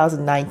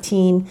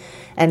 2019,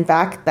 and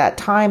back that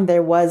time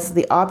there was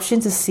the option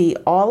to see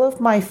all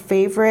of my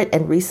favorite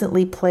and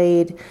recently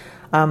played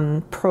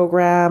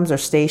programs or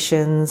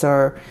stations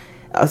or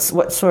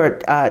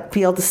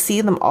be able to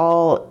see them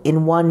all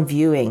in one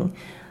viewing.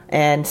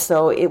 And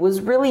so it was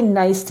really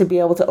nice to be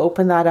able to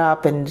open that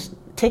up and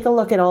take a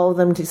look at all of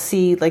them to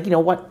see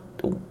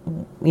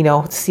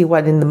see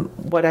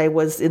what I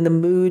was in the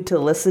mood to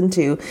listen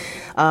to.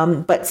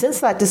 But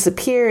since that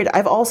disappeared,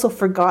 I've also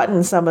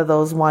forgotten some of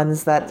those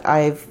ones that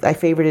I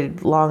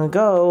favorited long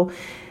ago.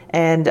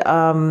 And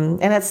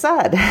it's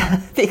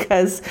sad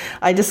because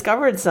I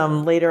discovered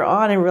some later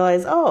on and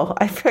realized,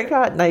 I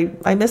forgot and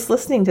I missed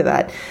listening to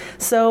that.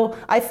 So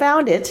I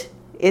found it.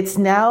 It's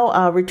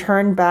now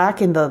returned back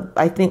in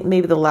I think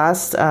maybe the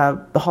last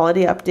the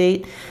holiday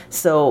update.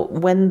 So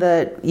when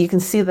you can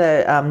see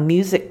the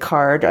music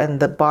card on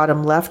the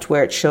bottom left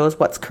where it shows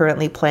what's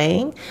currently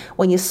playing.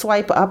 When you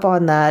swipe up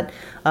on that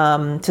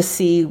to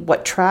see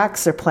what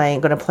tracks are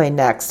going to play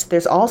next,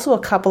 there's also a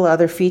couple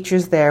other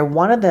features there.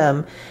 One of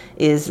them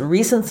is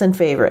recents and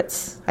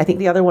favorites. I think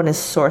the other one is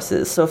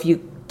sources. So if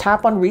you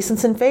tap on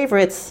recents and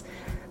favorites,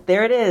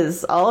 there it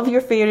is, all of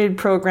your favorite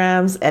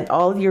programs and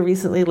all of your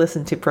recently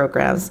listened to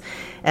programs.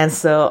 And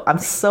so I'm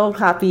so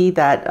happy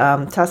that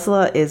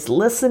Tesla is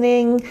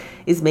listening,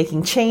 is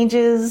making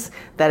changes,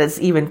 that it's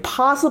even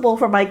possible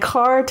for my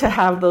car to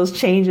have those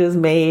changes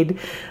made.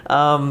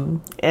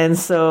 And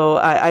so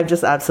I'm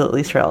just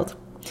absolutely thrilled.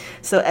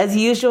 So as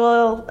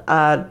usual,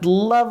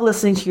 love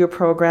listening to your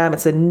program.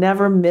 It's a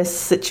never miss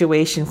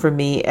situation for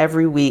me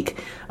every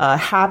week.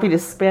 Happy to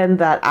spend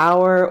that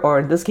hour, or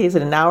in this case,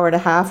 an hour and a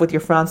half with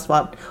your Franz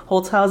von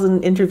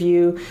Holzhausen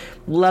interview.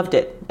 Loved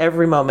it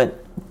every moment.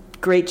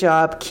 Great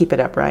job. Keep it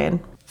up,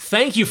 Ryan.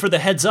 Thank you for the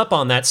heads up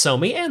on that,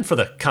 Somi, and for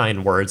the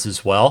kind words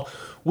as well.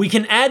 We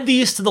can add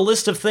these to the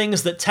list of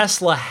things that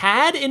Tesla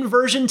had in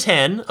version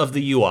 10 of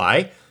the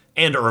UI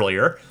and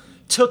earlier,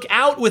 took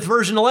out with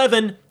version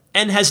 11,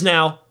 and has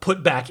now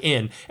put back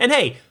in. And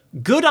hey,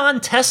 good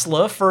on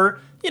Tesla for,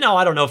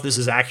 I don't know if this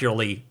is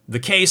accurately the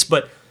case,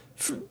 but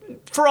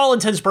for all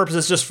intents and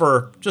purposes, just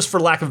for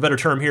lack of a better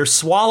term here,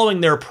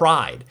 swallowing their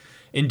pride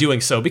in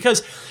doing so.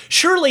 Because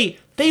surely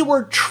they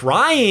were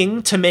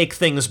trying to make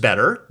things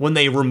better when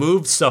they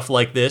removed stuff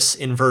like this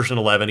in version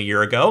 11 a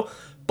year ago,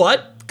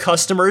 but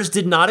customers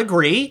did not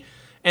agree,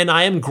 and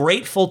I am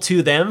grateful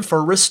to them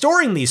for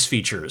restoring these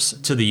features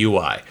to the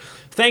UI.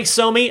 Thanks,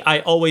 Somi. I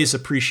always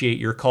appreciate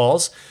your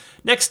calls.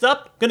 Next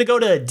up, going to go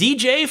to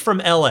DJ from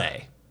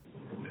LA.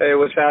 Hey,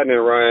 what's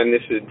happening, Ryan?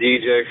 This is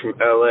DJ from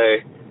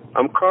LA.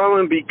 I'm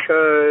calling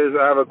because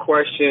I have a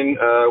question,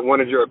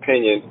 wanted your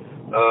opinion.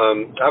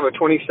 I have a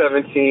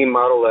 2017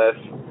 Model S,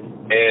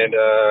 and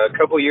a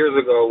couple years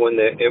ago when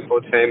the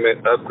infotainment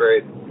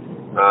upgrade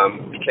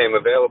became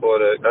available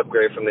to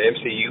upgrade from the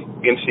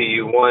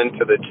MCU 1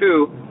 to the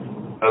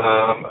 2,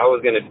 I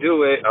was going to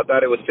do it. I thought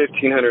it was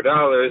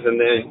 $1,500,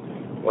 and then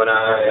when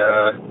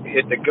I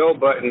hit the go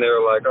button, they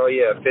were like, oh,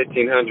 yeah,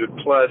 $1,500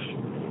 plus.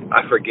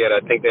 I forget. I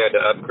think they had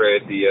to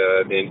upgrade the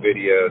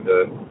NVIDIA,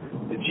 the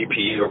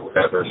GPU or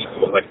whatever. So it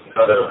was like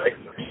another,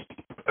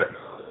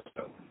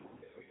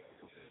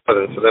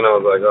 so then I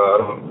was like,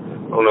 oh,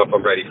 I don't know if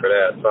I'm ready for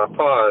that. So I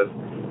paused.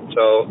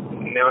 So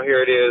now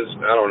here it is,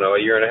 I don't know,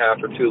 a year and a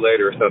half or two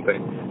later or something.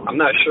 I'm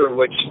not sure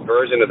which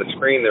version of the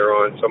screen they're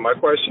on. So my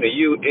question to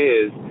you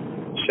is,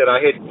 should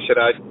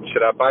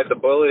I bite the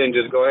bullet and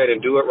just go ahead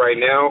and do it right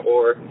now,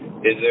 or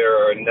is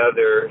there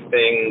another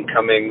thing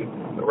coming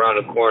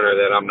around the corner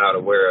that I'm not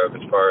aware of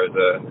as far as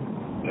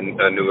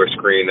a newer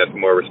screen that's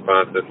more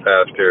responsive,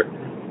 faster,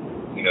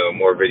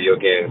 more video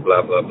games,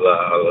 blah, blah,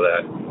 blah, all of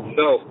that.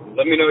 So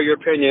let me know your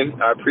opinion.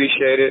 I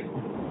appreciate it.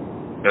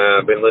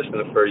 I've been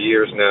listening for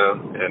years now,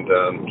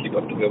 and keep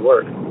up the good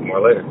work. More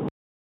later.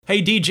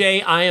 Hey,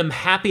 DJ, I am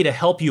happy to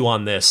help you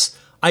on this.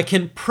 I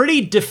can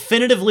pretty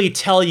definitively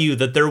tell you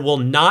that there will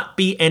not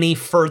be any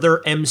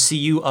further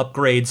MCU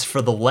upgrades for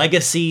the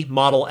legacy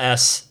Model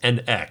S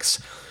and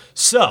X.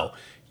 So,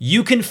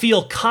 you can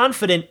feel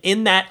confident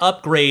in that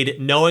upgrade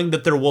knowing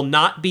that there will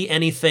not be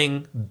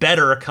anything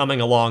better coming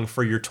along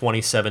for your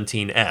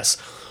 2017 S.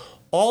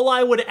 All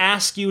I would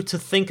ask you to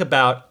think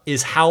about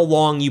is how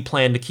long you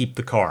plan to keep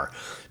the car.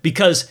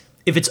 Because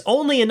if it's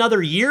only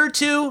another year or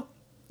two,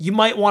 you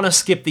might want to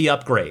skip the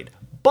upgrade.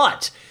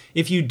 But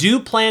if you do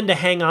plan to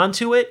hang on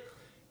to it,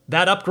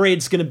 that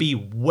upgrade's going to be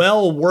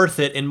well worth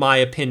it, in my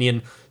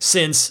opinion,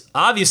 since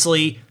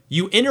obviously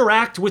you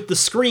interact with the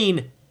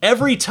screen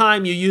every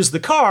time you use the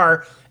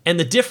car, and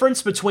the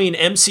difference between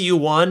MCU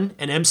 1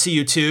 and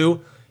MCU 2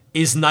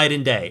 is night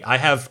and day. I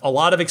have a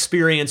lot of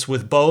experience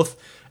with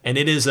both, and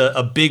it is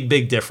a big,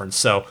 big difference.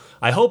 So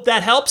I hope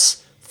that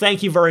helps.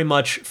 Thank you very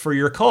much for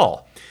your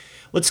call.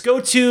 Let's go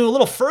to a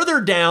little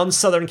further down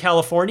Southern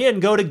California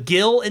and go to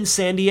Gil in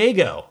San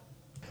Diego.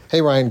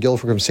 Hey, Ryan, Gil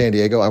from San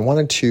Diego. I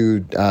wanted to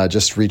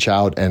just reach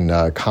out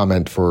and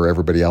comment for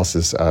everybody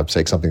else's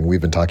sake something we've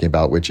been talking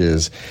about, which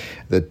is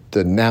the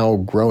now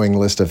growing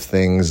list of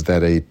things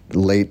that a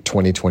late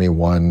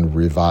 2021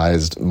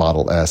 revised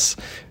Model S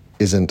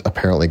isn't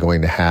apparently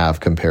going to have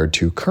compared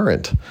to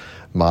current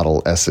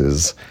Model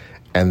S's.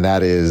 And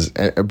that is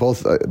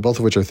both of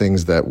which are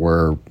things that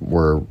were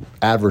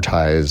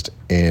advertised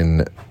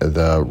in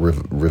the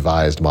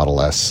revised Model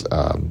S,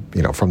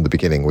 from the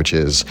beginning, which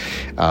is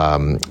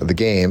the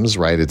games.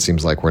 Right? It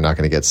seems like we're not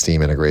going to get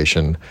Steam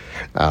integration,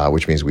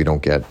 which means we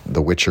don't get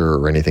The Witcher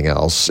or anything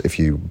else if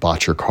you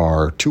bought your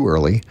car too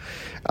early,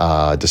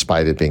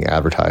 despite it being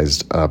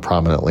advertised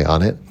prominently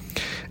on it.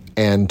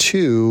 And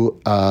two,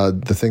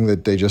 the thing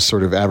that they just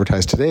sort of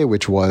advertised today,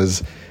 which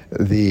was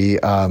the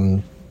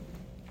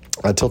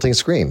a tilting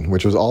screen,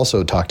 which was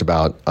also talked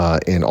about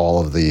in all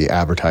of the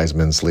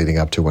advertisements leading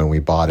up to when we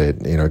bought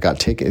it. It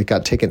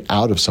got taken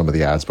out of some of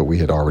the ads, but we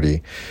had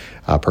already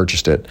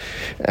purchased it.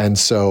 And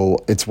so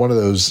it's one of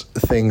those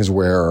things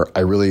where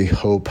I really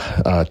hope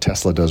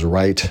Tesla does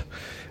right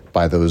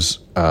by those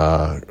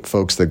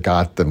folks that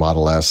got the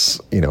Model S,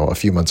 a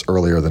few months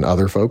earlier than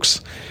other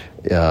folks.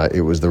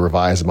 It was the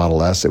revised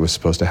Model S. It was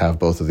supposed to have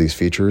both of these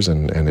features,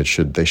 and they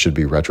should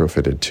be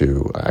retrofitted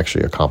to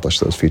actually accomplish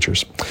those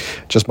features.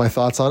 Just my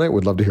thoughts on it.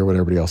 Would love to hear what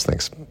everybody else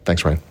thinks.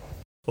 Thanks, Ryan.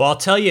 Well, I'll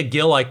tell you,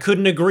 Gil, I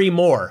couldn't agree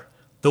more.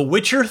 The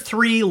Witcher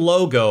 3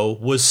 logo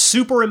was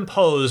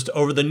superimposed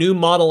over the new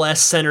Model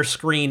S center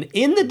screen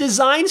in the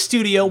design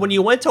studio when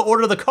you went to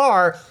order the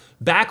car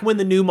back when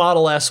the new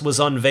Model S was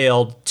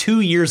unveiled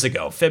 2 years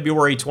ago,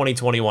 February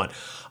 2021.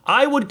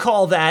 I would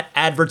call that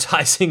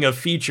advertising a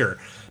feature.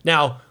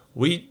 Now,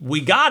 we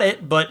got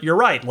it, but you're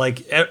right.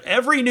 Like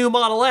every new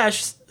Model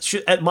S,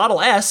 I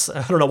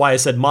don't know why I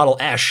said Model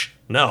Esh.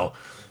 No,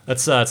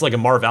 that's it's like a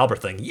Marv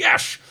Albert thing.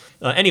 Yes.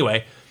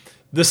 Anyway,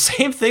 the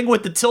same thing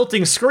with the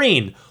tilting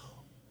screen.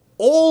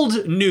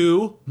 Old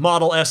new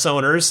Model S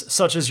owners,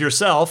 such as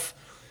yourself,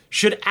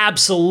 should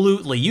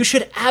absolutely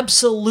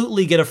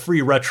get a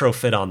free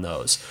retrofit on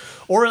those.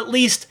 Or at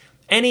least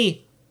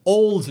any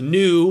old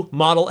new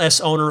Model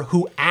S owner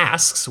who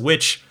asks,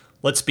 which,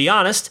 let's be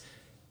honest,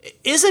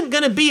 isn't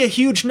going to be a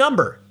huge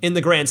number in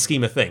the grand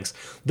scheme of things.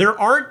 There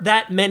aren't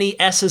that many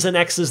S's and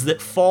X's that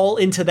fall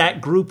into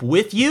that group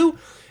with you,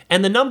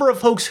 and the number of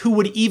folks who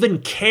would even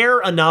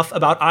care enough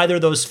about either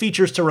of those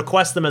features to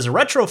request them as a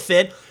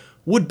retrofit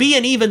would be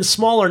an even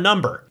smaller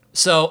number.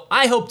 So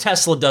I hope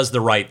Tesla does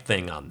the right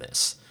thing on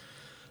this.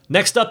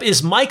 Next up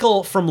is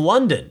Michael from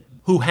London,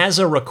 who has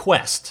a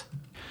request.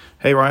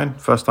 Hey Ryan,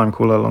 first time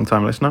caller, long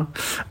time listener.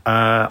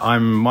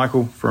 I'm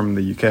Michael from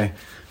the UK,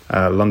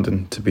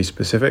 London to be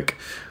specific.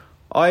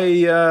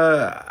 I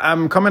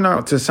am coming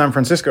out to San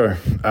Francisco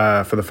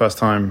for the first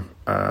time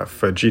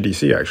for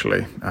GDC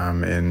actually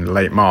in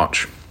late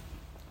March.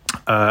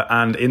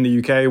 And in the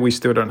UK, we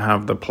still don't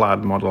have the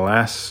plaid Model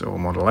S or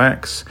Model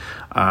X,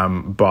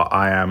 but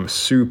I am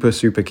super,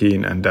 super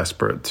keen and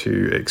desperate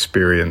to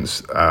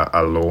experience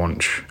a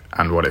launch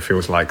and what it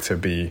feels like to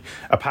be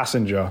a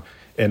passenger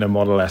in a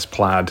Model S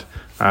plaid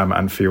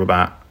and feel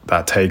that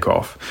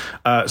takeoff.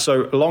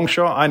 So long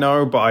shot, I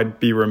know, but I'd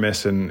be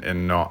remiss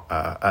in not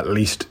at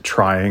least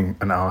trying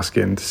and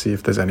asking to see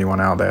if there's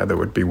anyone out there that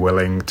would be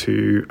willing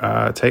to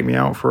take me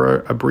out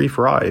for a brief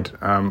ride.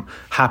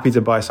 Happy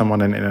to buy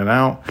someone an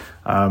In-N-Out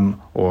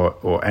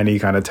or any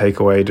kind of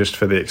takeaway just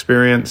for the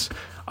experience.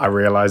 I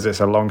realize it's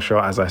a long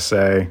shot, as I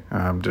say,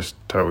 just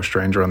total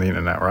stranger on the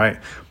internet, right?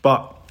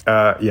 But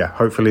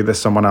hopefully there's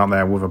someone out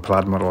there with a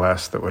plaid Model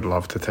S that would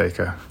love to take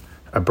a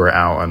Brit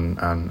out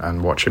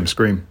and watch him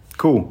scream.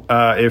 Cool.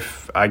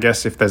 If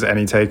there's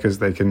any takers,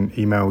 they can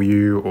email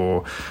you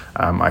or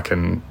I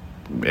can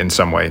in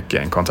some way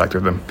get in contact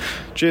with them.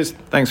 Cheers.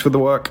 Thanks for the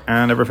work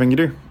and everything you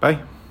do. Bye.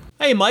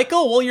 Hey,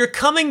 Michael. Well, you're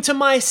coming to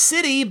my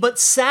city, but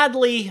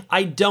sadly,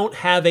 I don't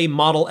have a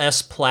Model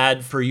S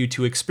plaid for you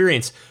to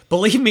experience.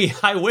 Believe me,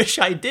 I wish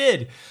I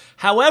did.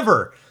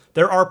 However,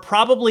 there are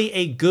probably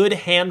a good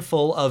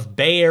handful of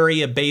Bay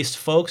Area-based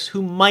folks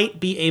who might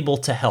be able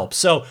to help.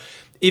 So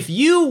if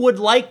you would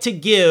like to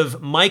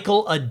give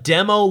Michael a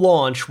demo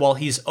launch while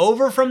he's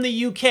over from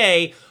the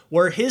UK,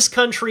 where his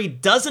country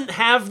doesn't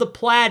have the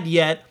plaid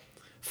yet,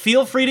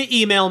 feel free to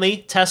email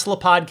me,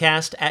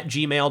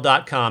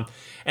 teslapodcast@gmail.com,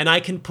 and I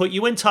can put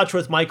you in touch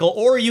with Michael,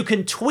 or you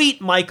can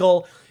tweet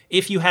Michael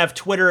if you have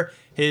Twitter.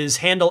 His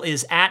handle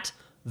is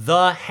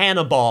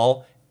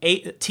 @thehannibal,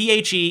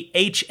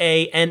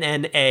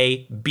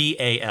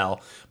 TheHannabal.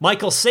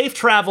 Michael, safe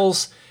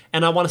travels,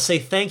 and I want to say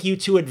thank you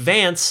to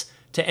advance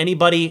to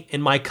anybody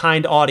in my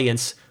kind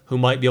audience who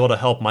might be able to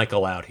help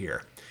Michael out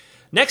here.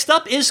 Next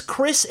up is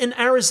Chris in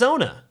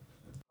Arizona.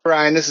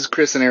 Brian, this is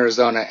Chris in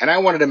Arizona, and I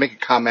wanted to make a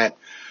comment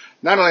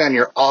not only on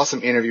your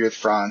awesome interview with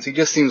Franz. He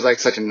just seems like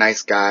such a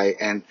nice guy,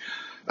 and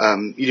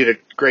you did a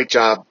great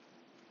job,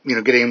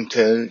 getting him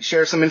to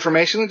share some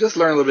information and just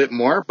learn a little bit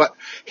more. But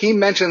he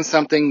mentioned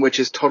something which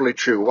is totally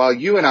true. While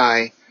you and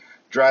I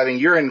driving,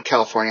 you're in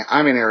California,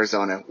 I'm in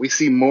Arizona, we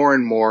see more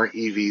and more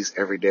EVs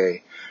every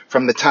day.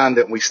 From the time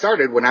that we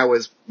started, when I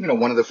was,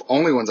 one of the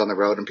only ones on the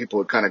road and people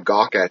would kind of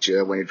gawk at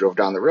you when you drove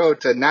down the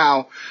road, to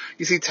now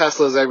you see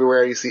Teslas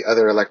everywhere, you see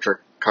other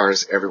electric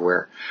cars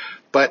everywhere.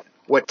 But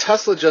what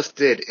Tesla just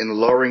did in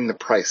lowering the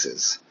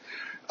prices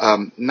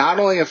not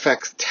only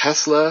affects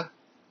Tesla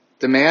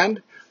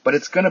demand, but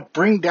it's going to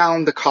bring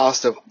down the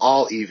cost of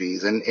all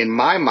EVs. And in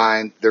my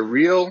mind, the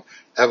real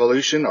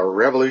evolution or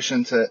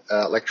revolution to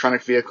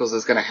electronic vehicles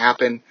is going to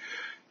happen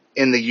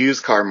in the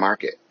used car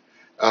market.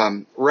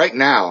 Right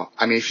now,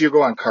 if you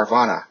go on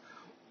Carvana,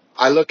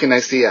 I look and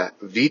I see a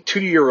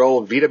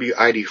 2-year-old VW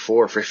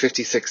ID4 for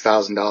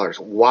 $56,000.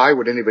 Why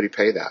would anybody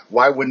pay that?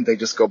 Why wouldn't they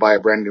just go buy a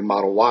brand new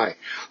Model Y?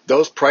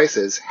 Those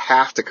prices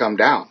have to come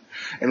down.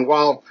 And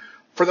while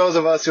for those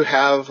of us who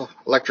have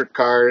electric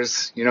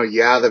cars,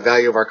 the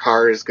value of our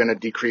car is going to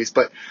decrease,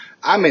 but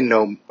I'm in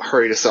no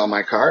hurry to sell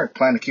my car. I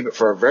plan to keep it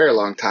for a very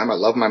long time. I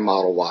love my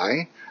Model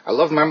Y. I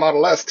loved my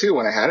Model S too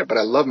when I had it, but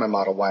I love my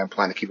Model Y and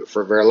plan to keep it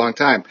for a very long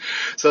time.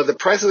 So the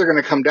prices are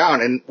going to come down,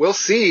 and we'll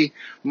see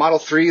Model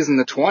 3s in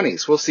the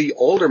 20s. We'll see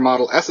older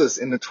Model S's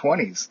in the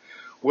 20s.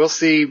 We'll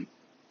see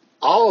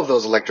all of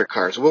those electric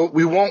cars.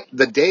 We won't,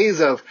 the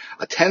days of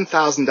a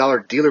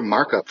 $10,000 dealer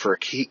markup for a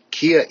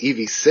Kia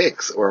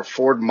EV6 or a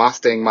Ford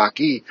Mustang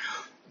Mach-E,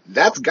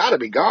 that's got to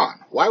be gone.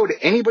 Why would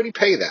anybody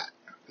pay that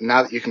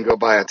now that you can go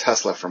buy a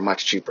Tesla for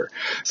much cheaper?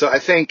 So I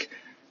think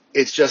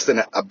it's just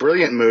a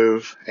brilliant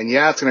move. And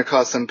yeah, it's going to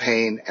cause some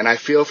pain. And I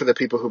feel for the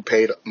people who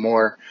paid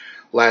more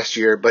last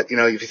year. But, you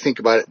know, if you think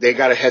about it, they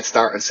got a head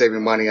start on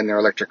saving money on their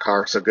electric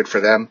car. So good for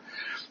them.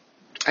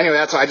 Anyway,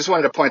 that's why I just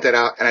wanted to point that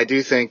out. And I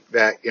do think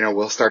that, you know,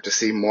 we'll start to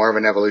see more of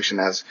an evolution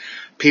as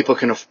people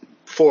can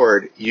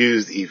afford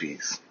used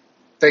EVs.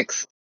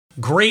 Thanks.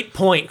 Great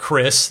point,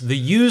 Chris. The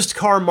used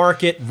car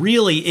market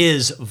really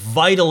is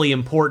vitally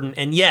important.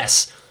 And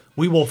yes,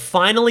 we will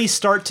finally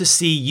start to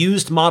see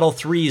used Model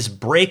 3s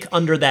break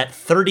under that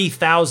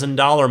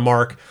 $30,000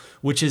 mark,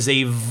 which is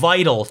a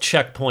vital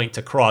checkpoint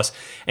to cross.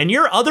 And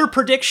your other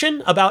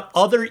prediction about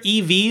other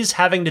EVs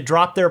having to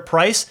drop their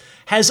price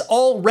has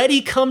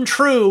already come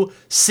true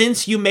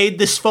since you made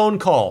this phone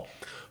call.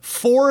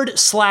 Ford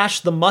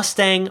slashed the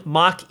Mustang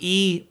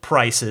Mach-E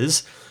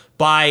prices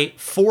by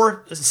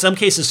in some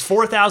cases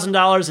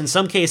 $4,000, in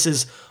some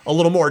cases a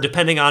little more,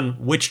 depending on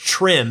which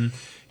trim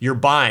you're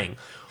buying.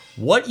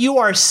 What you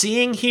are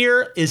seeing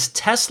here is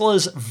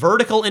Tesla's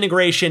vertical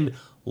integration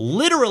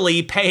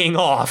literally paying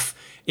off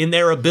in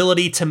their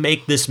ability to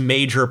make this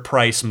major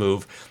price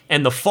move.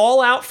 And the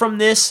fallout from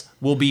this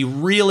will be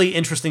really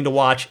interesting to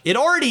watch. It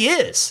already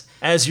is,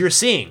 as you're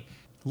seeing.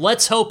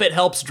 Let's hope it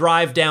helps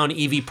drive down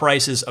EV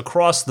prices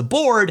across the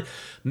board,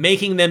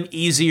 making them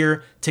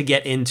easier to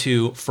get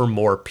into for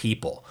more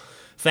people.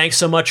 Thanks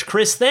so much,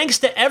 Chris. Thanks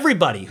to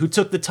everybody who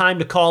took the time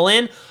to call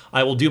in.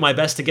 I will do my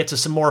best to get to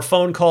some more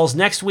phone calls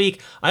next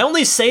week. I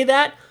only say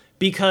that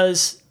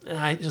because,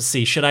 let's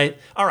see, should I?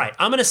 All right,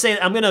 I'm going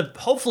to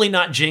hopefully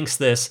not jinx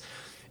this.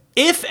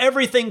 If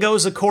everything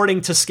goes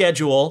according to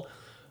schedule,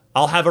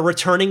 I'll have a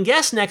returning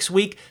guest next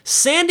week.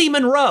 Sandy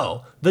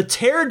Monroe, the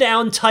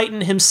teardown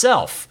titan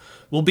himself,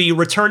 will be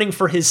returning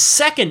for his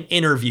second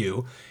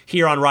interview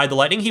here on Ride the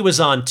Lightning. He was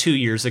on 2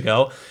 years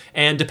ago.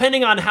 And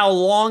depending on how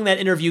long that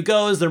interview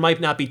goes, there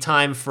might not be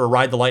time for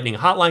Ride the Lightning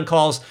hotline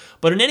calls.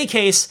 But in any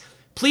case,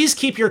 please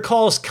keep your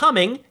calls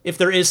coming if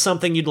there is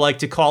something you'd like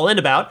to call in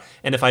about.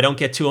 And if I don't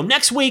get to them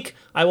next week,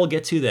 I will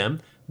get to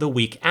them the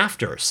week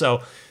after.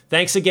 So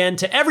thanks again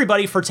to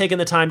everybody for taking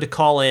the time to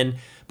call in.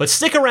 But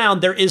stick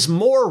around, there is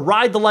more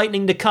Ride the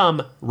Lightning to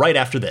come right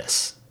after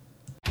this.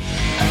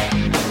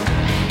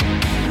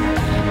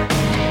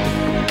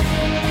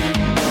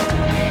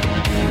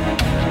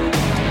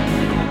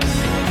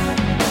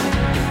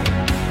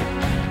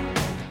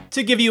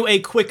 To give you a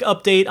quick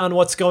update on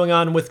what's going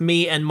on with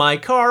me and my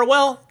car,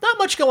 well, not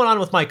much going on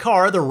with my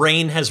car. The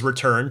rain has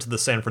returned to the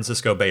San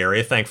Francisco Bay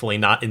Area, thankfully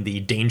not in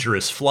the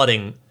dangerous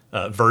flooding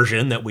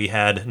version that we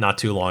had not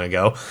too long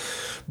ago.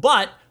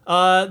 But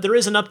there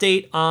is an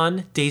update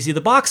on Daisy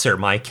the Boxer,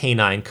 my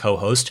canine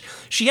co-host.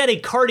 She had a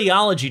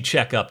cardiology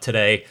checkup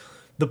today.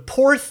 The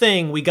poor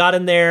thing, we got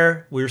in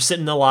there, we were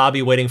sitting in the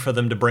lobby waiting for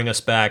them to bring us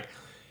back.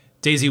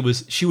 Daisy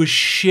was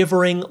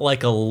shivering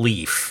like a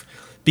leaf.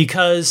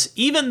 Because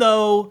even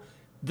though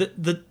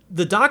the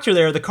doctor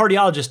there, the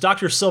cardiologist,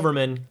 Dr.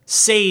 Silverman,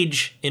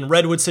 Sage in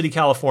Redwood City,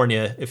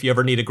 California, if you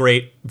ever need a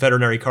great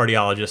veterinary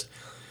cardiologist,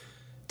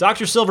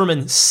 Dr.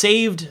 Silverman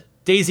saved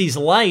Daisy's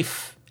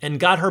life and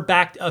got her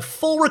back a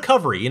full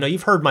recovery. You know,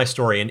 you've heard my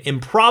story, an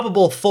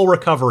improbable full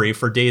recovery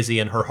for Daisy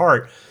and her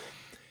heart.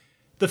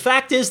 The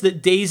fact is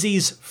that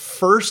Daisy's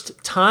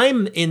first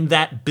time in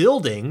that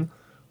building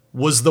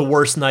was the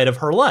worst night of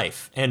her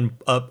life. And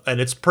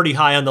it's pretty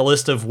high on the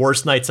list of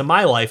worst nights of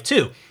my life,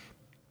 too.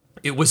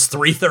 It was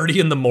 3:30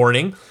 in the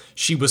morning.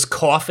 She was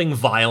coughing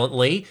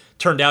violently.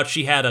 Turned out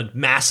she had a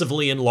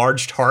massively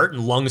enlarged heart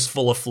and lungs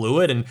full of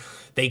fluid, and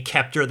they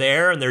kept her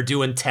there, and they're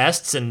doing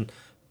tests, and,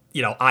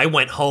 you know, I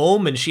went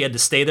home, and she had to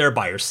stay there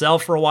by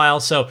herself for a while.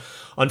 So,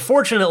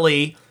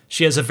 unfortunately,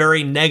 she has a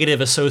very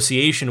negative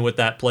association with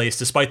that place,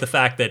 despite the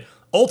fact that,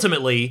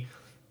 ultimately,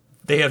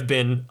 they have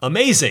been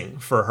amazing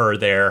for her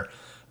there.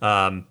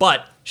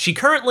 But she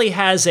currently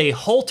has a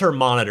Holter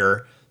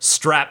monitor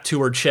strapped to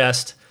her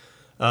chest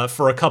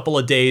for a couple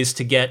of days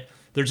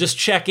they're just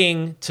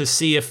checking to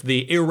see if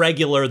the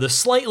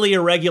slightly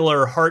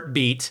irregular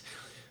heartbeat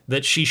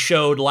that she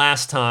showed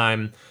last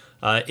time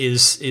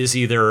is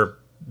either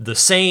the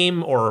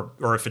same or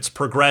if it's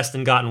progressed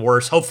and gotten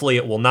worse. Hopefully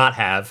it will not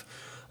have,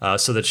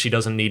 so that she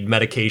doesn't need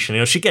medication.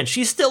 You know,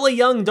 she's still a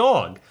young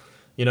dog.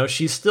 You know,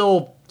 she's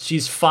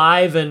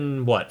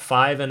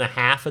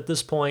 5.5 at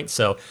this point.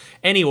 So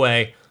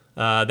anyway,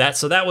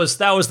 that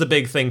was the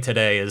big thing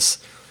today. Is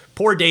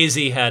poor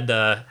Daisy had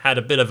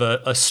a bit of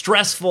a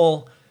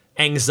stressful,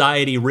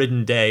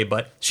 anxiety-ridden day,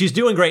 but she's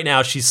doing great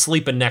now. She's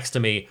sleeping next to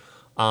me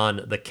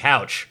on the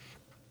couch.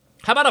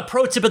 How about a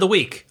pro tip of the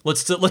week?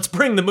 Let's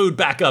bring the mood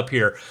back up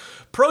here.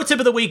 Pro tip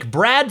of the week,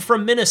 Brad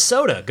from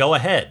Minnesota. Go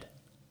ahead.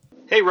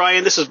 Hey,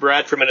 Ryan, this is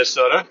Brad from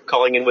Minnesota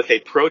calling in with a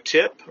pro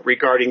tip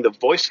regarding the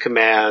voice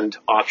command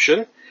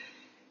option.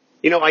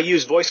 You know, I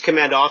use voice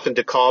command often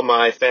to call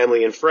my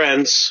family and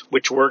friends,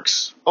 which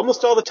works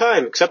almost all the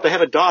time, except I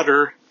have a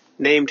daughter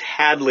named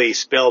Hadley,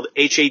 spelled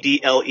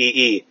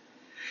Hadlee.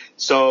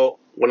 So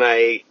when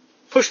I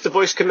push the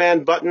voice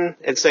command button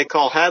and say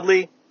call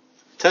Hadley,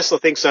 Tesla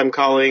thinks I'm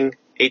calling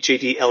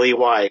Hadley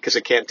because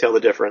it can't tell the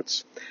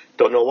difference.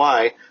 Don't know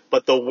why,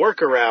 but the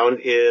workaround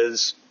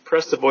is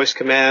press the voice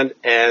command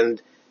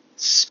and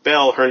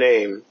spell her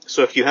name.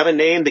 So if you have a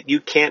name that you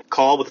can't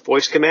call with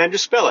voice command,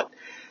 just spell it.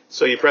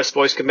 So you press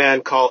voice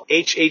command, call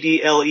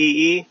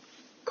Hadlee,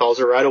 calls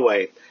her right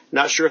away.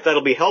 Not sure if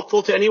that'll be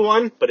helpful to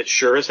anyone, but it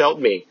sure has helped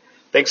me.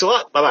 Thanks a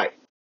lot. Bye-bye.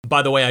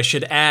 By the way, I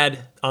should add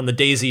on the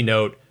Daisy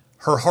note,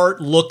 her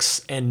heart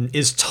looks and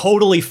is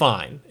totally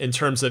fine in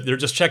terms of, they're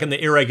just checking the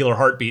irregular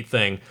heartbeat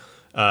thing.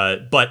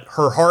 But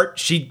her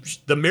heart,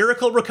 the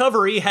miracle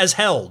recovery has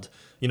held.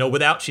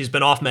 She's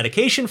been off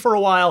medication for a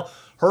while.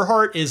 Her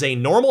heart is a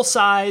normal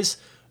size,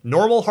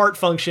 normal heart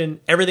function.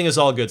 Everything is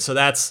all good. So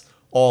that's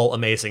all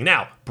amazing.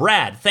 Now,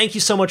 Brad, thank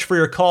you so much for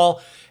your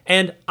call.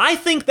 And I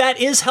think that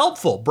is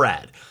helpful,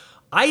 Brad.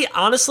 I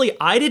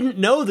didn't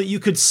know that you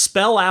could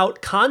spell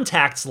out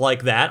contacts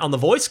like that on the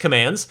voice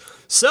commands.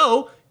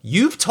 So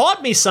you've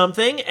taught me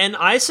something, and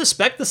I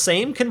suspect the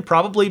same can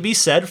probably be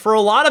said for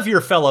a lot of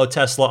your fellow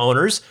Tesla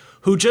owners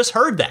who just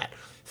heard that.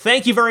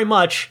 Thank you very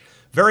much.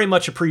 Very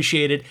much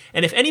appreciated.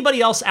 And if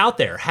anybody else out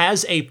there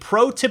has a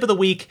pro tip of the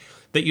week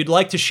that you'd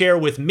like to share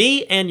with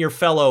me and your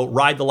fellow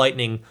Ride the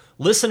Lightning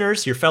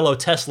listeners, your fellow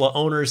Tesla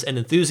owners and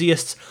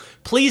enthusiasts,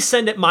 please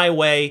send it my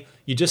way.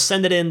 You just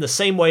send it in the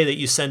same way that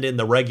you send in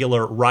the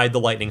regular Ride the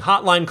Lightning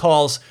hotline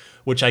calls,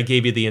 which I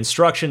gave you the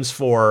instructions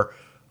for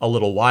a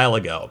little while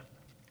ago.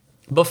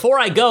 Before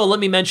I go,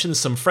 let me mention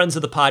some friends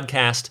of the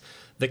podcast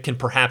that can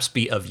perhaps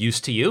be of use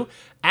to you.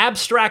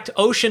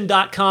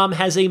 AbstractOcean.com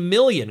has a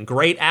million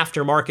great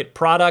aftermarket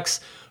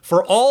products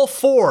for all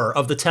 4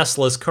 of the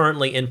Teslas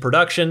currently in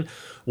production,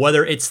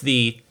 whether it's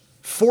the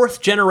 4th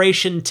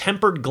generation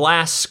tempered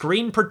glass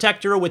screen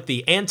protector with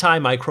the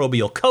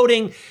antimicrobial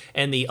coating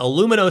and the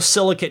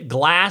aluminosilicate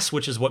glass,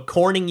 which is what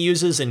Corning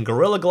uses in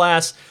Gorilla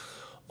Glass,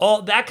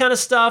 all that kind of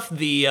stuff.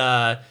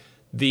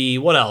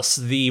 What else?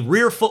 The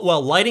rear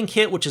footwell lighting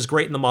kit, which is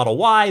great in the Model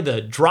Y, the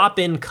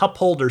drop-in cup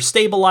holder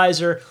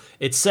stabilizer,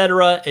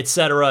 etc.,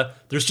 etc.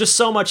 There's just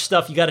so much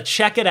stuff. You got to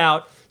check it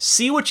out,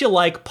 see what you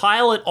like,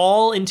 pile it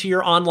all into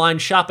your online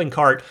shopping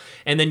cart,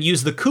 and then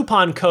use the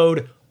coupon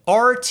code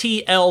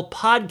RTL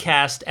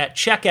Podcast at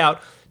checkout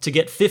to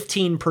get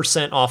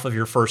 15% off of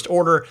your first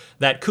order.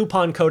 That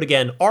coupon code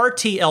again,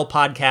 RTL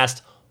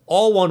Podcast,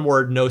 all one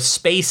word, no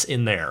space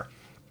in there.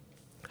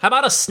 How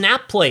about a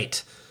snap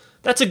plate?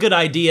 That's a good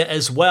idea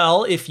as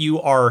well if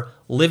you are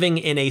living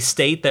in a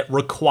state that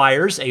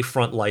requires a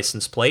front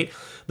license plate.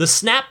 The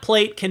snap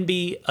plate can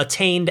be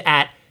attained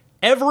at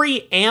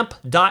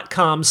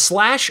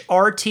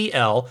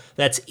everyamp.com/RTL.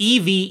 That's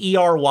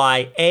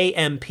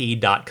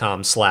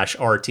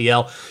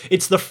everyamp.com/RTL.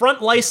 It's the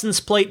front license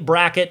plate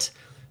bracket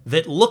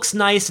that looks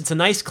nice. It's a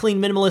nice, clean,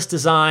 minimalist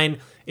design.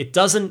 It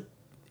doesn't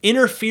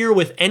interfere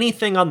with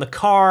anything on the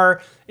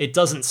car. It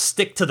doesn't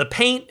stick to the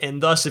paint,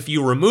 and thus if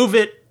you remove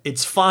it,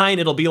 it's fine.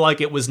 It'll be like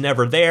it was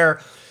never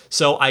there.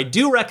 So I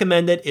do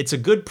recommend it. It's a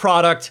good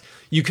product.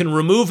 You can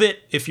remove it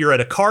if you're at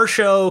a car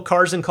show,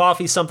 Cars and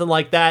Coffee, something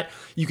like that.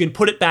 You can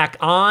put it back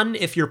on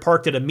if you're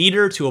parked at a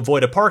meter to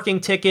avoid a parking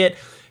ticket.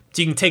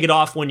 So you can take it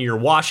off when you're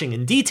washing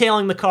and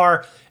detailing the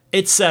car,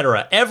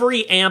 etc.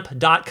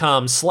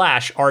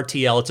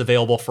 Everyamp.com/RTL. It's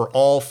available for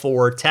all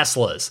 4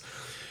 Teslas.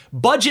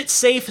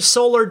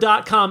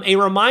 BudgetSafeSolar.com. A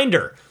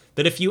reminder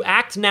that if you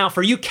act now,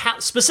 for you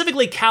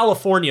specifically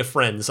California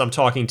friends I'm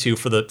talking to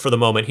for the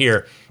moment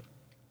here,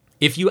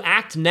 if you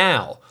act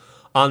now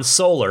on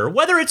solar,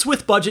 whether it's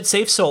with Budget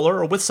Safe Solar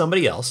or with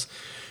somebody else,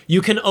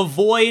 you can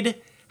avoid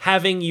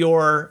having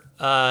your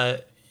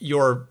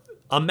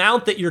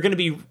amount that you're going to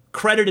be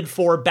credited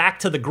for back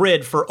to the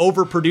grid for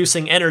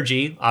overproducing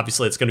energy.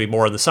 Obviously, it's going to be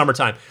more in the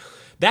summertime.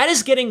 That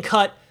is getting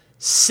cut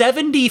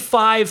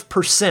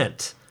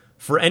 75%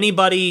 for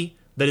anybody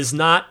that has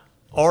not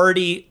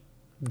already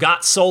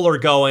got solar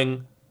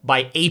going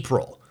by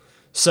April.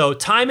 So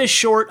time is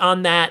short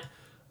on that.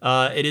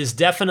 It is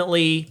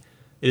definitely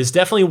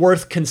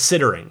worth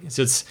considering.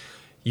 So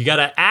you got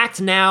to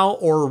act now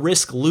or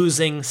risk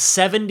losing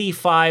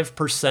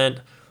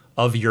 75%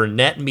 of your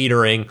net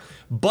metering.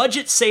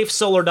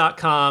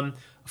 BudgetSafeSolar.com.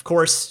 Of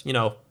course,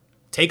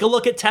 take a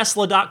look at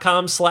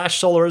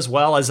Tesla.com/solar as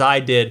well, as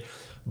I did.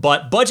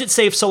 But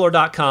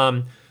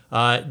BudgetSafeSolar.com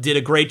did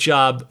a great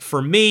job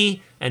for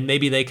me, and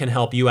maybe they can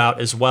help you out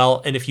as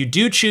well. And if you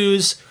do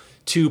choose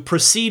to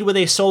proceed with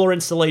a solar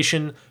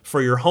installation for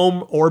your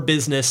home or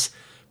business,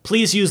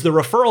 please use the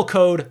referral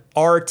code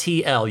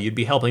RTL. You'd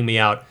be helping me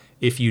out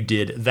if you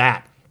did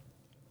that.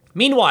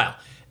 Meanwhile,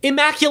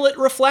 Immaculate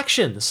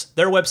Reflections.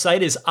 Their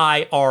website is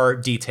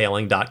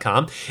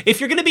irdetailing.com. If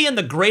you're going to be in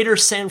the greater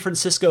San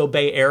Francisco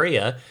Bay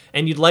Area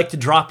and you'd like to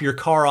drop your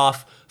car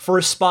off for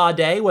a spa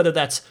day, whether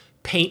that's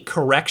paint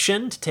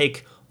correction to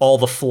take all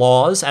the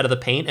flaws out of the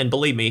paint, and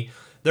believe me,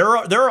 there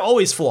are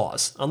always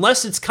flaws,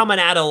 unless it's coming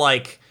out of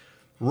like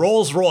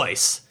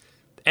Rolls-Royce.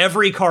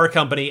 Every car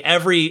company,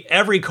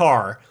 every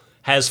car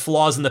has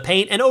flaws in the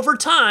paint, and over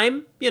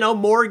time,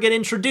 more get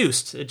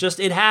introduced.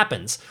 It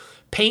happens.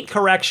 Paint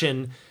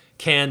correction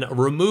can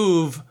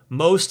remove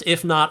most,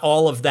 if not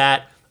all of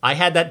that. I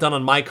had that done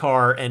on my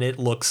car, and it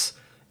looks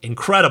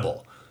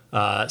incredible.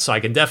 So I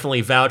can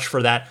definitely vouch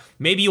for that.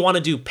 Maybe you want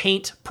to do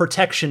paint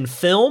protection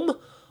film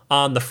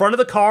on the front of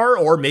the car,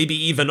 or maybe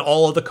even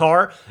all of the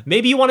car.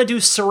 Maybe you want to do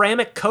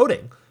ceramic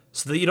coating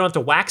so that you don't have to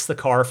wax the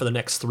car for the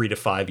next 3 to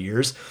 5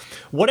 years.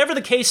 Whatever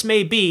the case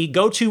may be,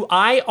 go to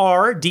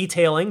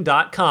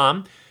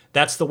irdetailing.com.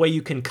 That's the way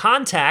you can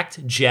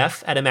contact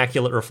Jeff at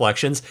Immaculate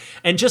Reflections,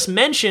 and just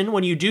mention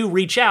when you do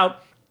reach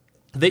out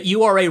that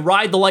you are a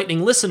Ride the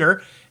Lightning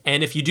listener,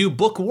 and if you do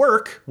book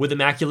work with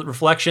Immaculate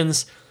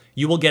Reflections,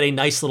 you will get a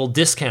nice little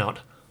discount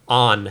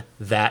on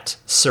that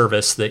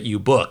service that you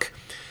book.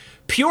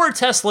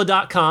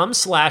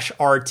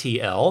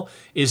 PureTesla.com/RTL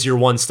is your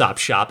one-stop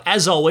shop,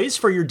 as always,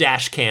 for your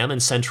dash cam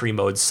and Sentry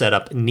Mode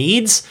setup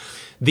needs.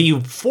 The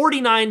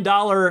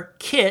 $49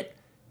 kit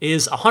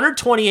is a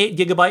 128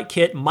 gigabyte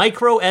kit,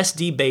 micro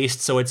SD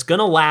based, so it's going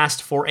to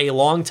last for a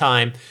long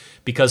time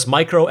because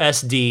micro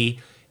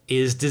SD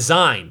is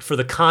designed for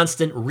the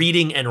constant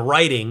reading and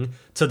writing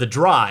to the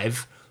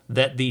drive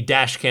that the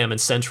dash cam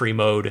and Sentry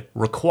Mode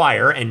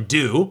require and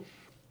do.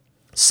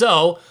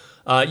 So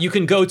you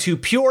can go to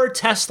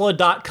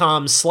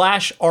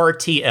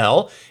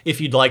puretesla.com/RTL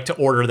if you'd like to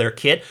order their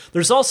kit.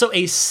 There's also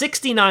a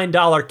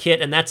 $69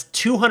 kit, and that's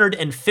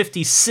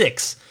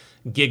 256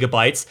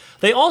 gigabytes.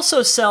 They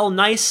also sell a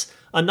nice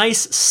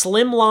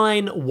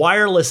slimline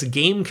wireless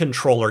game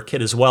controller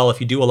kit as well if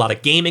you do a lot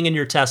of gaming in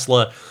your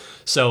Tesla.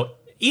 So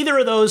either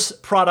of those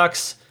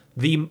products,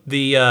 the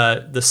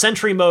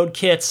Sentry Mode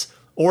kits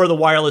or the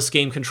wireless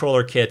game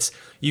controller kits,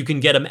 you can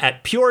get them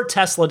at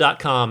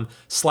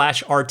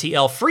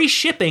puretesla.com/RTL. Free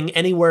shipping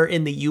anywhere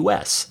in the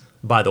US,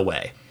 by the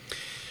way.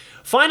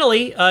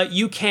 Finally,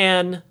 you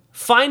can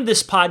find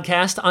this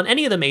podcast on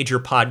any of the major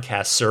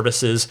podcast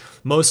services.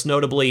 Most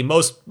notably,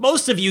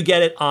 most of you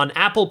get it on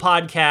Apple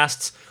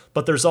Podcasts,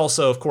 but there's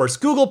also, of course,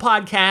 Google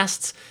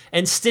Podcasts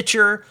and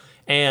Stitcher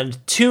and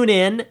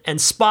TuneIn and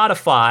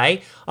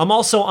Spotify. I'm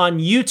also on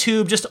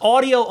YouTube, just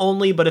audio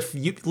only, but if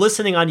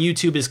listening on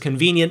YouTube is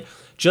convenient,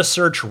 just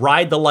search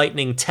Ride the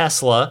Lightning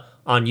Tesla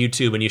on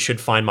YouTube and you should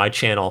find my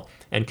channel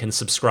and can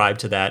subscribe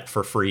to that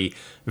for free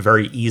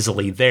very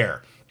easily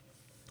there.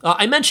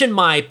 I mentioned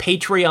my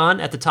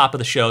Patreon at the top of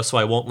the show, so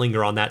I won't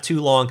linger on that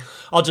too long.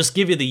 I'll just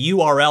give you the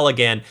URL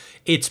again.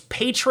 It's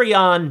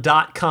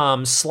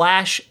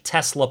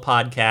patreon.com/Tesla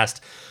podcast.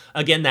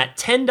 Again, that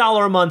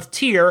 $10 a month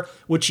tier,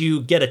 which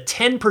you get a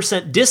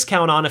 10%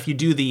 discount on if you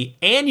do the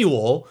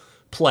annual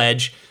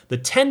pledge. The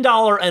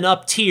 $10 and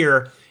up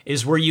tier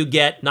is where you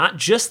get not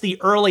just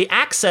the early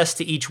access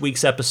to each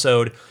week's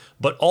episode,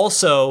 but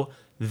also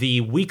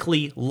the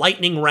weekly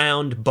lightning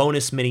round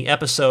bonus mini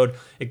episode.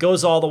 It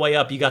goes all the way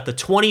up. You got the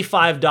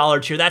 $25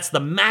 tier. That's the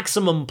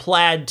maximum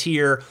plaid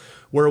tier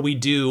where we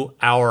do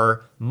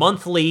our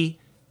monthly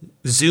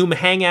Zoom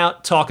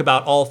hangout, talk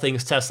about all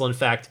things Tesla. In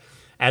fact,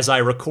 as I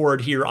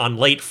record here on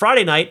late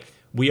Friday night,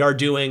 we are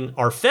doing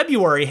our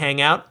February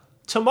hangout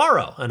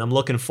tomorrow, and I'm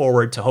looking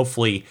forward to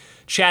hopefully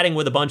chatting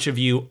with a bunch of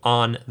you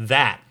on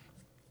that.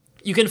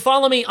 You can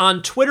follow me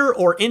on Twitter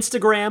or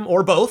Instagram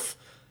or both.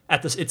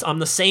 It's on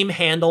the same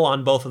handle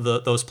on both of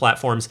those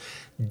platforms.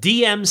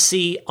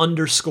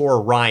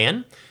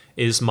 DMC_Ryan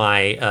is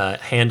my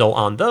handle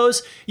on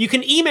those. You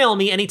can email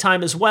me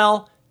anytime as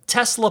well,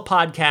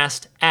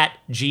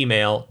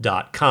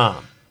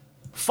 teslapodcast@gmail.com.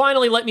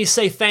 Finally, let me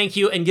say thank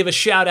you and give a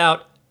shout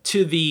out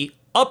to the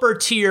upper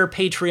tier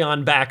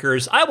Patreon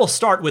backers. I will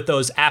start with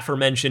those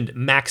aforementioned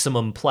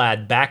maximum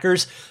plaid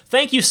backers.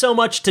 Thank you so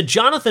much to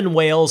Jonathan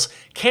Wales,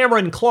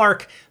 Cameron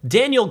Clark,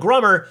 Daniel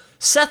Grummer,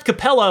 Seth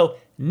Capello,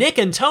 Nick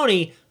and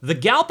Tony, the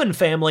Galpin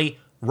family,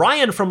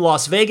 Ryan from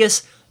Las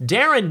Vegas,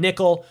 Darren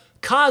Nickel,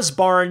 Kaz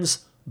Barnes,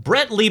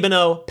 Brett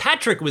Libano,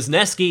 Patrick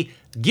Wisniewski,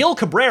 Gil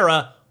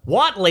Cabrera,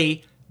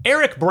 Watley,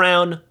 Eric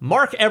Brown,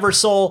 Mark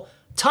Eversole,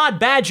 Todd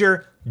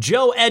Badger,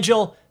 Joe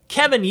Edgel,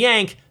 Kevin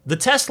Yank, the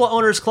Tesla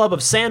Owners Club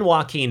of San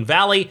Joaquin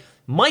Valley,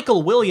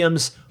 Michael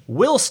Williams,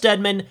 Will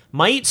Stedman,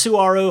 Mait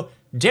Suaru,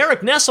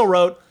 Derek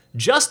Nesselrote,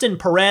 Justin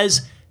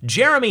Perez,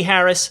 Jeremy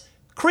Harris,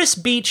 Chris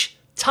Beach,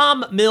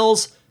 Tom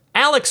Mills,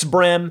 Alex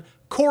Brem,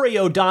 Corey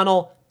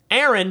O'Donnell,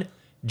 Aaron,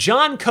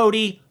 John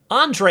Cody,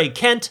 Andre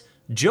Kent,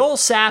 Joel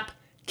Sapp,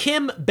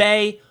 Kim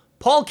Bay,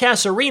 Paul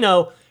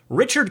Casarino,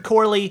 Richard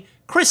Corley,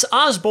 Chris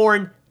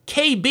Osborne,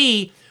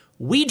 KB,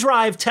 We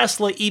Drive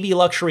Tesla EV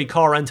Luxury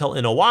Car Rental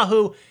in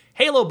Oahu,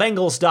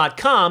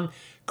 HaloBengals.com,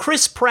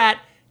 Chris Pratt,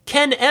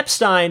 Ken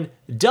Epstein,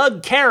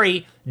 Doug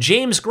Carey,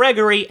 James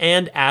Gregory,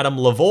 and Adam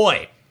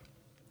Lavoie.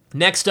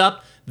 Next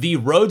up, the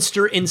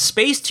Roadster in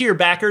Space tier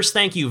backers.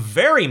 Thank you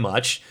very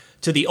much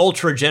to the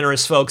ultra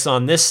generous folks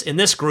in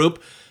this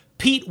group: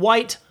 Pete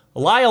White,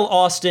 Lyle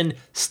Austin,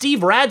 Steve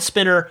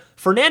Radspinner,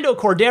 Fernando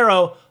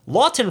Cordero,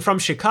 Lawton from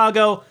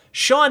Chicago,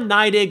 Sean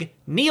Neidig,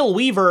 Neil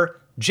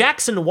Weaver,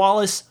 Jackson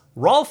Wallace,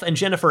 Rolf and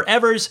Jennifer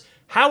Evers,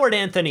 Howard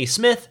Anthony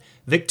Smith,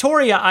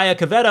 Victoria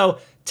Iacovetto,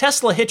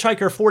 Tesla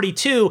Hitchhiker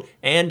 42,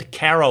 and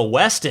Caro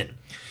Weston.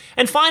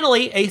 And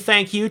finally, a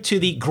thank you to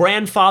the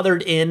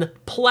grandfathered in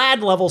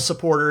plaid level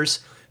supporters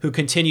who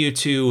continue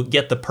to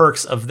get the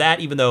perks of that,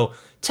 even though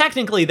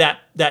technically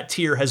that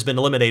tier has been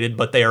eliminated,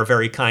 but they are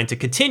very kind to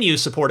continue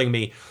supporting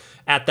me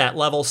at that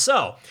level.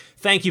 So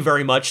thank you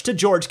very much to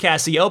George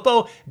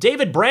Cassiopo,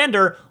 David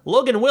Brander,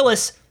 Logan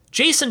Willis,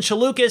 Jason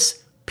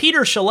Chalukas,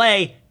 Peter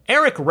Chalet,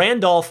 Eric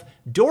Randolph,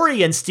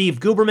 Dory and Steve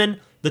Guberman,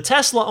 the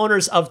Tesla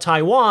owners of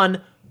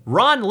Taiwan,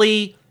 Ron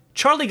Lee,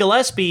 Charlie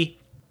Gillespie,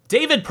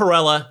 David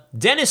Perella,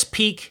 Dennis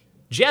Peak,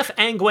 Jeff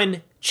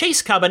Angwin,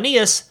 Chase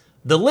Cabanillas,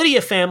 the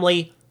Lydia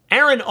family,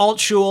 Aaron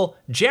Altschul,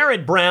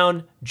 Jared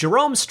Brown,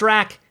 Jerome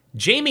Strack,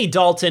 Jamie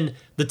Dalton,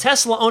 the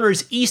Tesla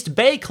Owners East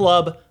Bay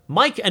Club,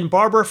 Mike and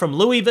Barbara from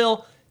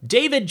Louisville,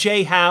 David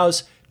J.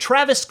 Howes,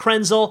 Travis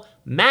Krenzel,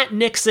 Matt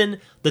Nixon,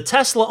 the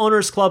Tesla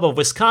Owners Club of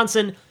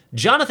Wisconsin,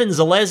 Jonathan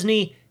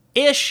Zalesny,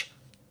 Ish,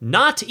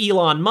 not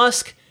Elon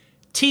Musk,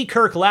 T.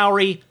 Kirk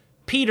Lowry,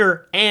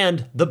 Peter,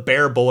 and the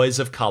Bear Boys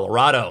of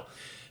Colorado.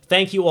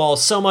 Thank you all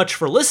so much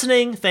for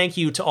listening. Thank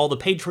you to all the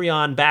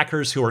Patreon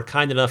backers who are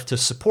kind enough to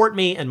support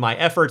me and my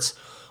efforts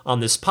on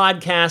this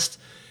podcast.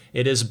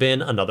 It has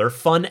been another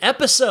fun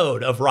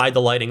episode of Ride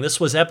the Lightning.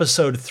 This was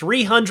episode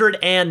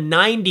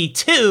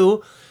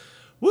 392.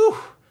 Woo!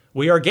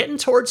 We are getting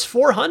towards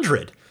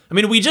 400. I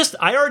mean,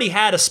 I already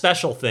had a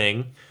special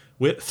thing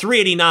with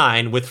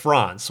 389 with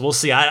Franz. We'll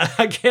see.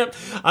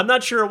 I'm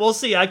not sure. We'll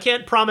see. I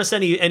can't promise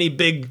any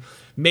big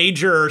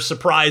major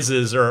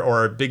surprises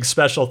or big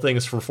special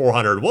things for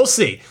 400. We'll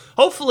see.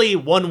 Hopefully,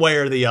 one way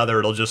or the other,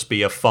 it'll just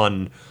be a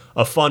fun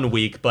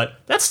week. But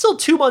that's still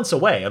 2 months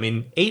away. I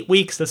mean, 8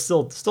 weeks. That's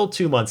still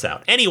 2 months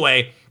out.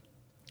 Anyway,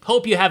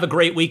 hope you have a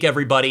great week,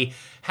 everybody.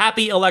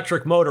 Happy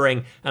electric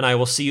motoring, and I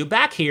will see you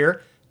back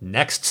here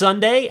next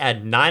Sunday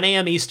at 9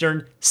 a.m.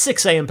 Eastern,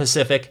 6 a.m.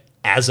 Pacific,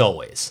 as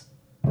always.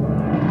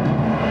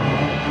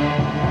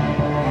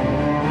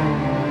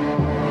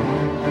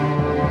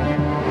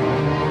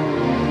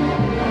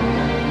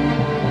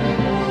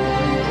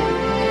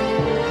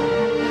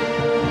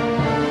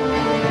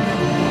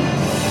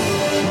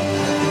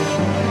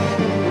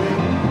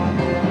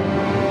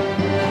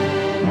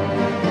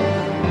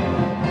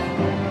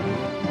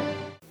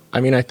 I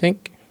mean, I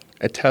think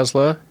a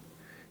Tesla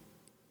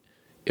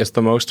is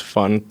the most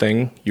fun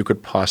thing you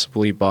could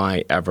possibly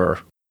buy ever.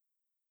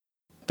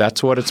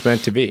 That's what it's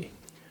meant to be.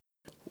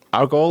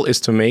 Our goal is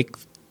to make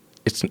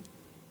it's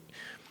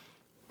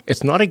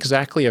not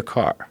exactly a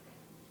car.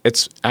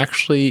 It's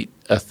actually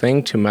a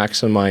thing to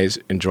maximize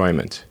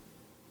enjoyment.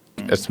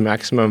 It's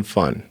maximum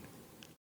fun.